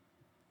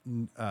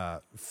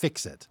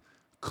fix it.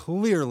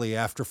 Clearly,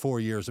 after 4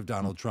 years of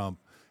Donald Trump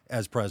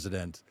as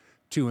president,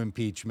 2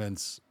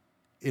 impeachments,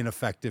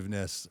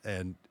 ineffectiveness,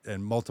 and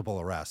multiple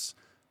arrests,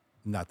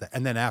 not that.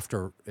 And then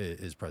after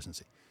his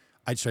presidency.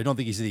 I don't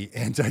think he's the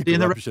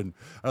anti-corruption.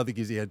 I don't think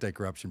he's the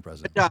anti-corruption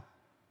president. Yeah.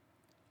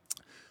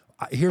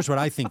 Here's what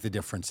I think the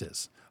difference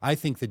is. I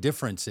think the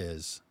difference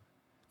is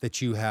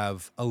that you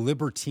have a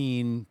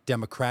libertine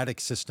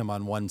democratic system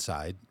on one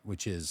side,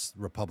 which is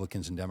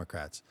Republicans and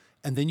Democrats,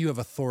 and then you have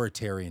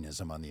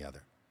authoritarianism on the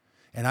other.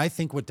 And I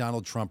think what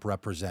Donald Trump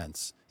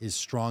represents is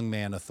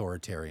strongman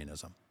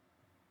authoritarianism.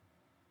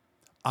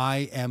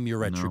 I am your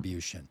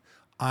retribution.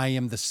 No. I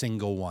am the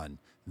single one.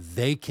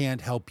 They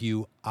can't help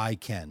you. I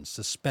can.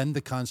 Suspend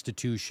the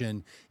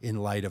Constitution in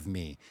light of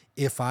me.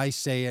 If I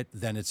say it,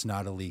 then it's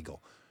not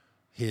illegal.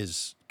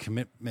 His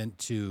commitment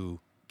to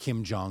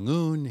Kim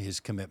Jong-un, his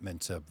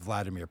commitment to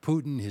Vladimir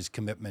Putin, his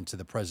commitment to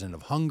the president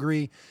of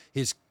Hungary,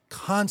 his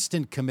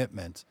constant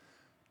commitment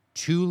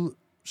to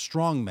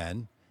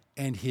strongmen,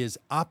 and his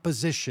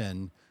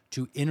opposition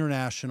to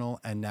international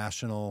and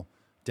national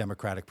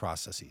democratic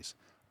processes.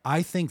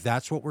 I think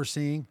that's what we're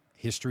seeing.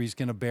 History's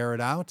going to bear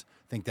it out.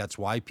 I think that's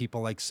why people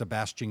like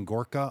Sebastian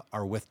Gorka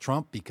are with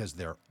Trump, because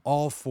they're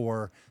all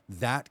for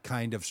that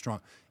kind of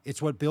strong.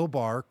 It's what Bill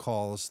Barr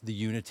calls the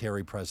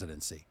unitary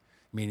presidency,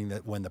 meaning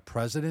that when the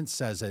president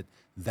says it,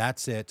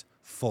 that's it.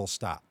 full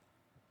stop.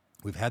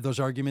 We've had those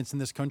arguments in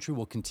this country.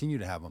 We'll continue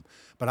to have them.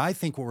 But I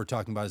think what we're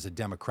talking about is a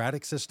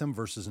democratic system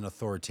versus an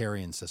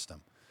authoritarian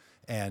system.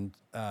 And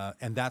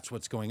that's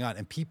what's going on.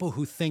 And people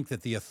who think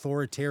that the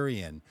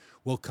authoritarian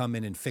will come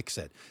in and fix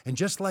it, and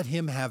just let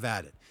him have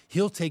at it.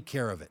 He'll take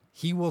care of it.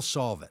 He will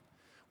solve it.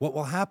 What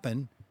will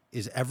happen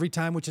is every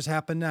time, which has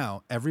happened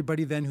now,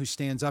 everybody then who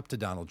stands up to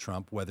Donald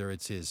Trump, whether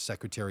it's his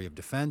Secretary of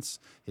Defense,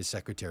 his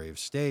Secretary of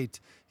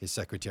State, his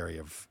Secretary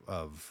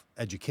of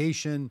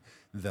Education,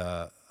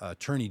 the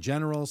Attorney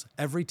Generals,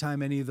 every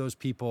time any of those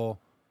people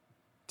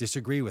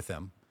disagree with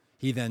him,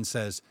 he then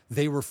says,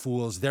 they were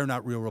fools, they're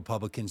not real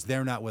Republicans,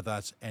 they're not with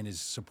us, and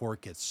his support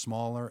gets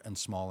smaller and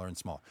smaller and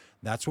smaller.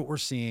 That's what we're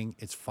seeing.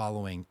 It's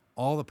following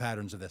all the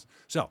patterns of this.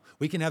 So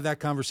we can have that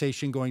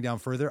conversation going down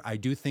further. I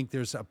do think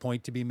there's a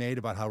point to be made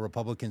about how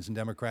Republicans and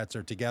Democrats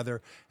are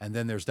together, and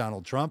then there's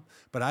Donald Trump,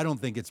 but I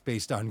don't think it's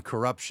based on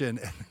corruption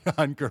and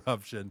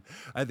non-corruption.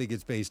 I think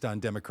it's based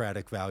on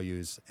democratic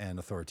values and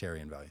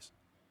authoritarian values.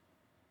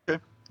 Okay.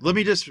 Let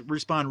me just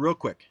respond real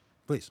quick.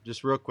 Please.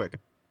 Just real quick.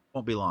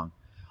 Won't be long.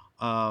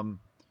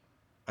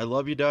 I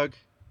love you, Doug.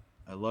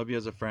 I love you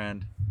as a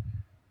friend,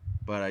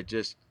 but I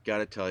just got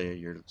to tell you,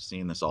 you're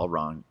seeing this all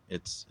wrong.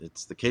 It's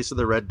the case of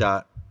the red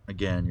dot.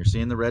 Again, you're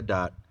seeing the red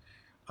dot.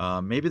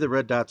 Maybe the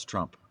red dot's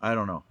Trump. I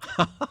don't know.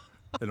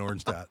 An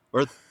orange dot.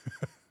 Or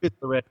it's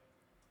the red.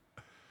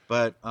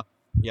 But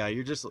yeah,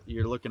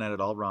 you're looking at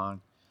it all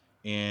wrong.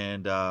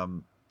 And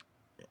the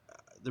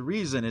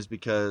reason is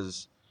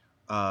because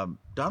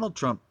Donald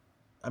Trump,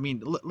 I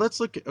mean, let's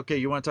look at, okay,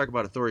 you want to talk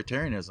about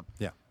authoritarianism.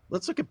 Yeah.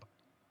 Let's look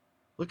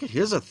at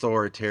his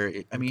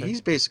authoritarian. I mean,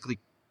 he's basically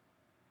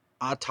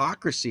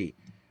autocracy.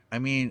 I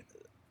mean,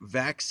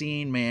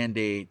 vaccine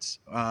mandates,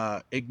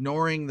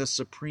 ignoring the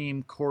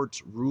Supreme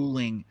Court's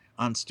ruling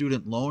on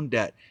student loan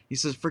debt. He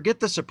says, forget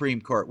the Supreme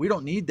Court. We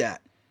don't need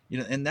that. You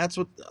know, and that's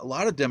what a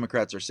lot of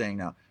Democrats are saying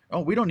now.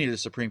 Oh, we don't need a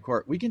Supreme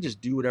Court. We can just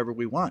do whatever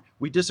we want.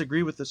 We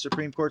disagree with the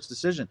Supreme Court's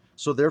decision.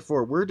 So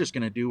therefore, we're just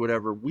going to do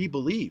whatever we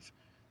believe.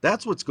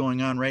 That's what's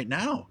going on right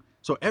now.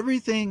 So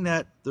everything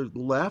that the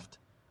left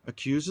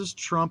accuses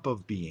Trump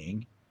of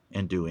being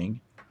and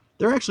doing,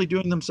 they're actually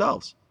doing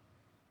themselves.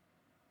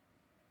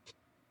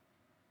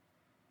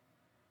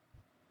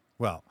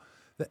 Well,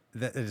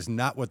 that is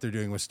not what they're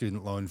doing with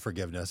student loan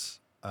forgiveness.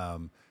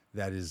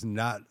 That is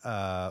not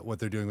what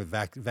they're doing with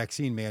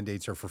vaccine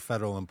mandates are for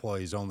federal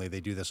employees only. They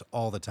do this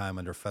all the time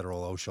under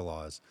federal OSHA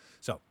laws.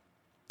 So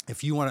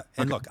if you want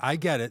to, and look, I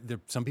get it.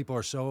 Some people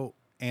are so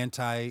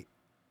anti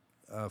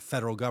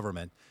federal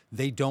government,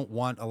 they don't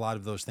want a lot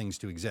of those things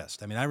to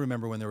exist. I mean, I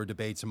remember when there were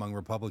debates among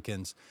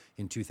Republicans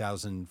in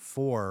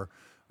 2004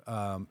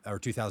 or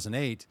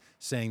 2008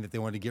 saying that they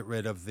wanted to get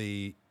rid of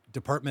the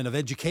Department of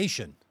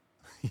Education.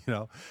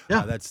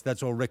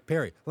 That's old Rick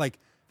Perry. Like,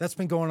 that's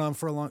been going on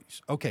for a long.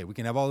 Okay, we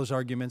can have all those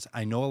arguments.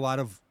 I know a lot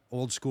of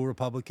old school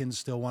Republicans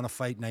still want to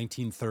fight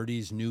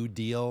 1930s New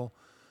Deal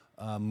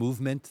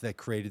movement that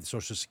created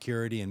Social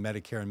Security and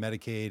Medicare and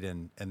Medicaid,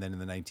 and then in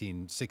the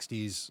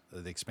 1960s,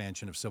 the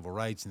expansion of civil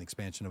rights and the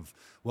expansion of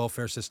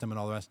welfare system and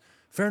all the rest.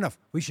 Fair enough.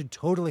 We should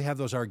totally have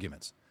those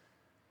arguments.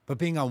 But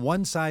being on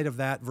one side of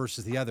that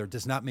versus the other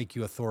does not make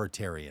you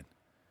authoritarian.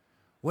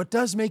 What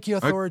does make you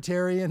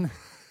authoritarian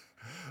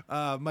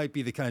might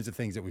be the kinds of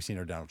things that we've seen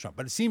under Donald Trump.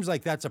 But it seems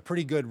like that's a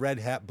pretty good red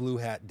hat, blue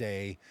hat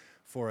day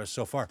for us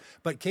so far.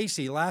 But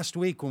Casey, last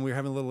week when we were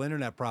having a little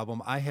internet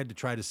problem, I had to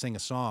try to sing a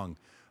song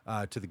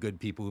to the good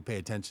people who pay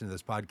attention to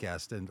this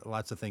podcast, and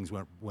lots of things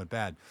went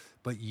bad.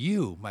 But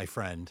you, my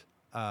friend,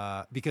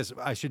 because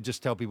I should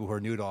just tell people who are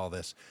new to all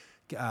this,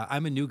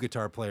 I'm a new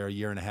guitar player, a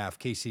year and a half.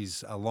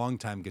 Casey's a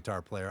longtime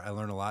guitar player. I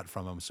learn a lot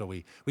from him. So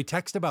we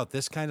text about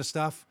this kind of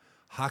stuff,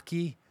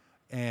 hockey,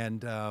 and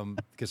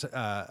because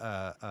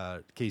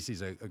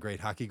Casey's a great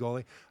hockey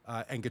goalie,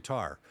 and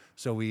guitar.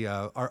 So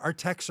our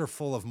texts are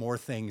full of more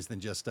things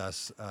than just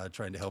us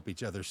trying to help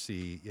each other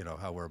see,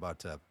 how we're about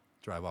to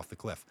drive off the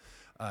cliff.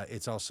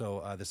 It's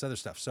also this other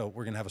stuff. So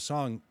we're going to have a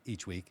song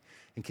each week.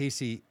 And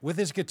Casey, with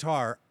his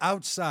guitar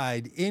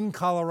outside in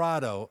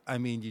Colorado, I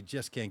mean, you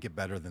just can't get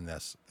better than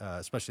this,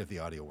 especially if the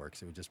audio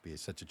works. It would just be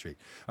such a treat.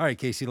 All right,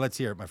 Casey, let's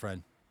hear it, my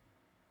friend.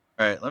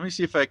 All right, let me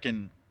see if I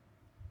can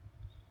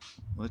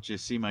let you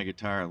see my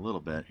guitar a little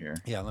bit here.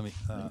 Yeah, let me.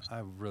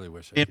 I really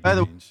wish I could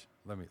change.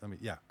 Let me.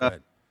 Yeah, go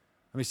ahead.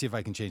 Let me see if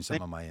I can change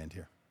something on my end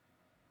here.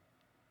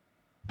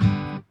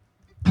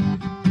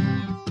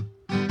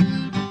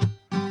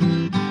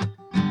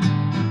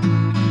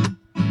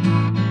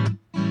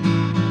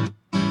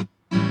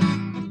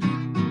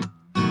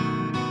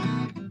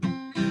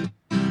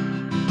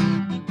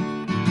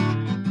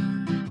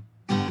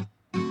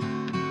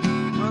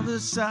 The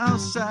south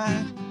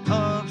side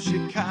of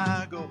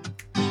Chicago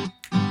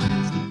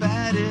is the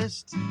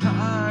baddest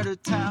part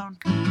of town,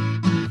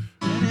 and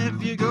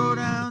if you go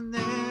down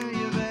there,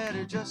 you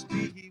better just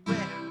beware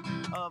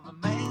of a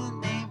man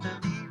named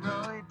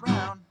Leroy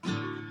Brown.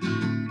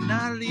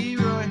 Not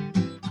Leroy,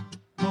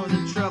 more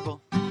than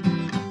trouble.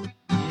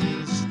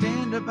 He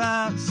stand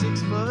about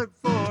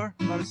 6'4",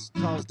 about as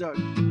tall as Doug,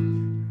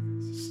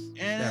 and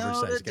Average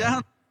size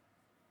guy.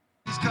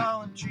 He's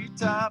calling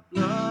treetop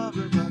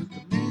lover, but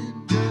the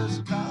men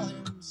just call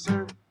him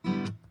sir.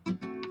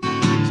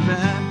 He's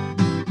bad,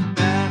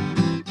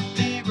 bad,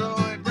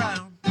 Leroy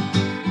Brown,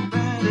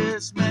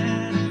 baddest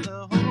man in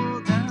the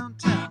whole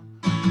downtown.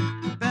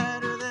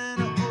 Better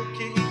than a old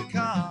King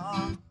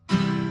Kong,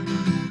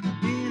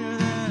 meaner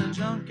than a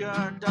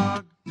junkyard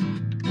dog.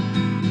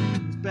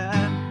 He's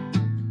bad,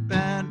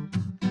 bad,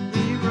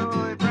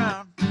 Leroy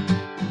Brown,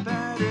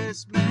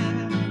 baddest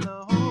man in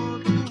the whole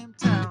damn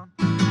town.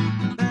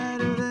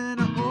 Better than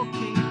a old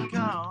King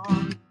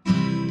Kong,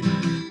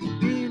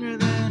 meaner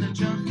than a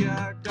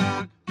junkyard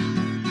dog.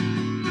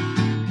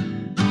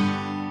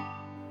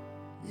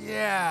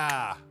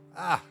 Yeah.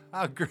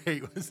 How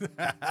great was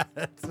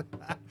that?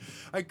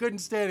 I couldn't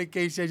stand it,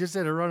 Casey. I just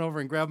had to run over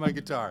and grab my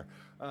guitar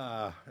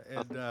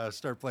and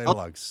start playing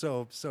along.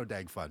 So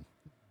dang fun.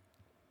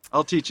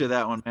 I'll teach you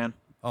that one, man.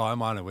 Oh,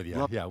 I'm on it with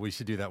you. Yeah, we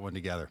should do that one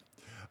together.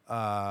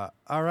 All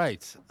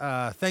right.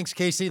 Thanks,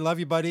 Casey. Love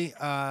you, buddy.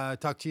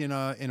 Talk to you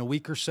in a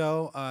week or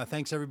so.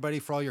 Thanks, everybody,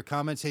 for all your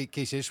comments. Hey,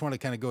 Casey, I just want to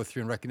kind of go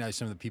through and recognize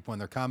some of the people in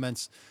their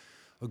comments.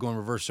 We'll go in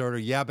reverse order.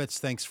 Yabbits,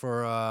 thanks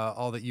for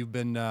all that you've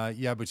been.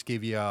 Yabbits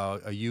gave you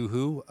a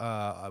yoo-hoo,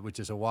 which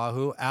is a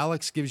wahoo.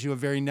 Alex gives you a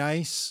very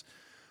nice,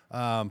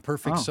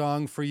 perfect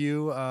song for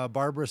you,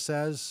 Barbara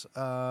says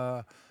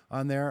on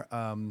there.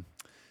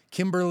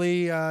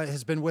 Kimberly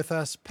has been with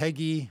us.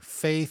 Peggy,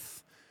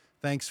 Faith.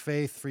 Thanks,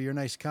 Faith, for your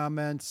nice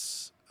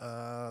comments.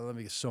 Let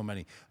me get so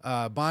many.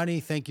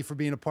 Bonnie, thank you for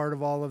being a part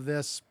of all of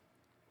this.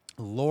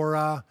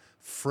 Laura,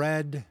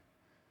 Fred.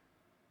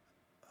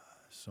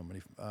 So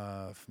many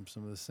from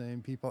some of the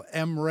same people.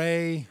 M.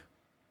 Ray,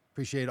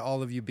 appreciate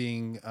all of you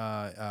being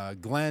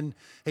Glenn.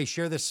 Hey,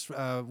 share this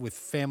with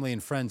family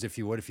and friends if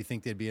you would, if you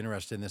think they'd be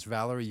interested in this.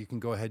 Valerie, you can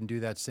go ahead and do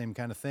that same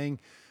kind of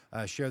thing.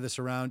 Share this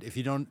around. If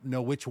you don't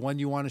know which one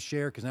you want to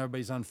share, because now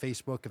everybody's on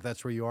Facebook, if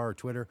that's where you are, or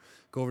Twitter,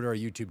 go over to our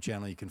YouTube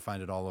channel. You can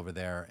find it all over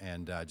there,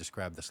 and just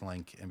grab this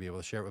link and be able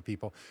to share it with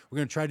people. We're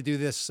going to try to do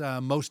this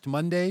most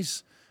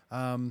Mondays.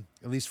 At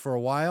least for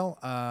a while.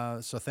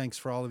 So thanks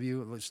for all of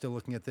you. We're still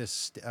looking at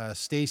this.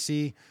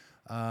 Stacy,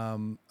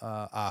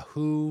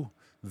 Ahu,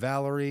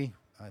 Valerie.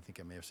 I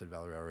think I may have said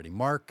Valerie already.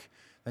 Mark,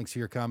 thanks for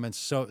your comments.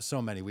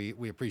 So many.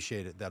 We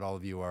appreciate it that all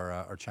of you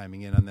are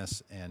chiming in on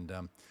this. And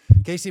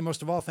Casey,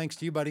 most of all, thanks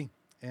to you, buddy.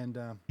 And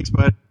thanks,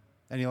 bud.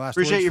 Any last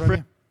appreciate words your from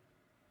you?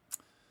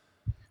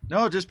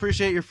 No, just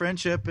appreciate your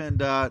friendship.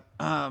 And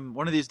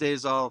one of these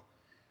days, I'll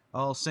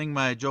sing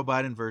my Joe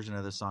Biden version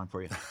of this song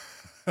for you.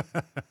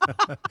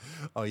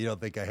 Oh, you don't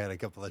think I had a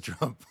couple of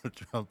Trump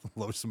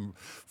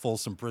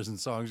Folsom Prison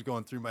songs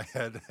going through my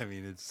head? I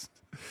mean,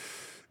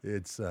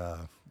 it's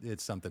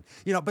something,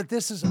 but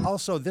this is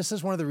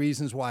one of the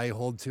reasons why I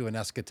hold to an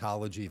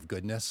eschatology of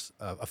goodness,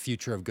 a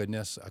future of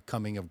goodness, a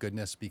coming of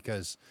goodness,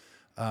 because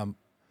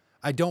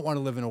I don't want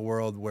to live in a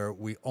world where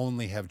we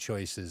only have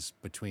choices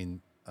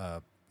between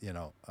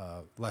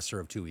lesser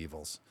of two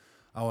evils.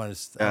 I want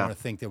to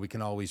think that we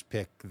can always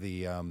pick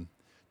the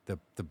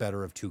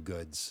better of two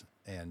goods.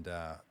 And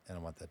I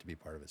want that to be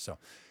part of it. So,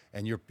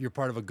 and you're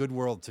part of a good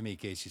world to me,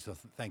 Casey. So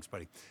thanks,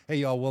 buddy. Hey,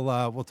 y'all,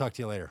 we'll talk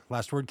to you later.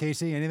 Last word,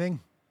 Casey. Anything?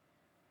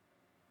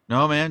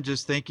 No, man.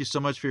 Just thank you so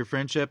much for your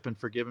friendship and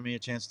for giving me a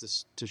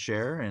chance to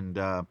share. And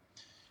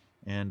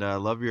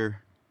love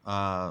your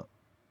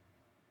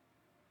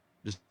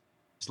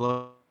just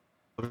love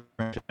your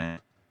friendship, man.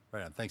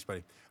 Right on. Thanks,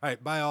 buddy. All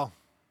right, bye, all.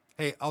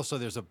 Hey, also,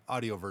 there's an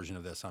audio version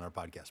of this on our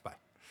podcast. Bye.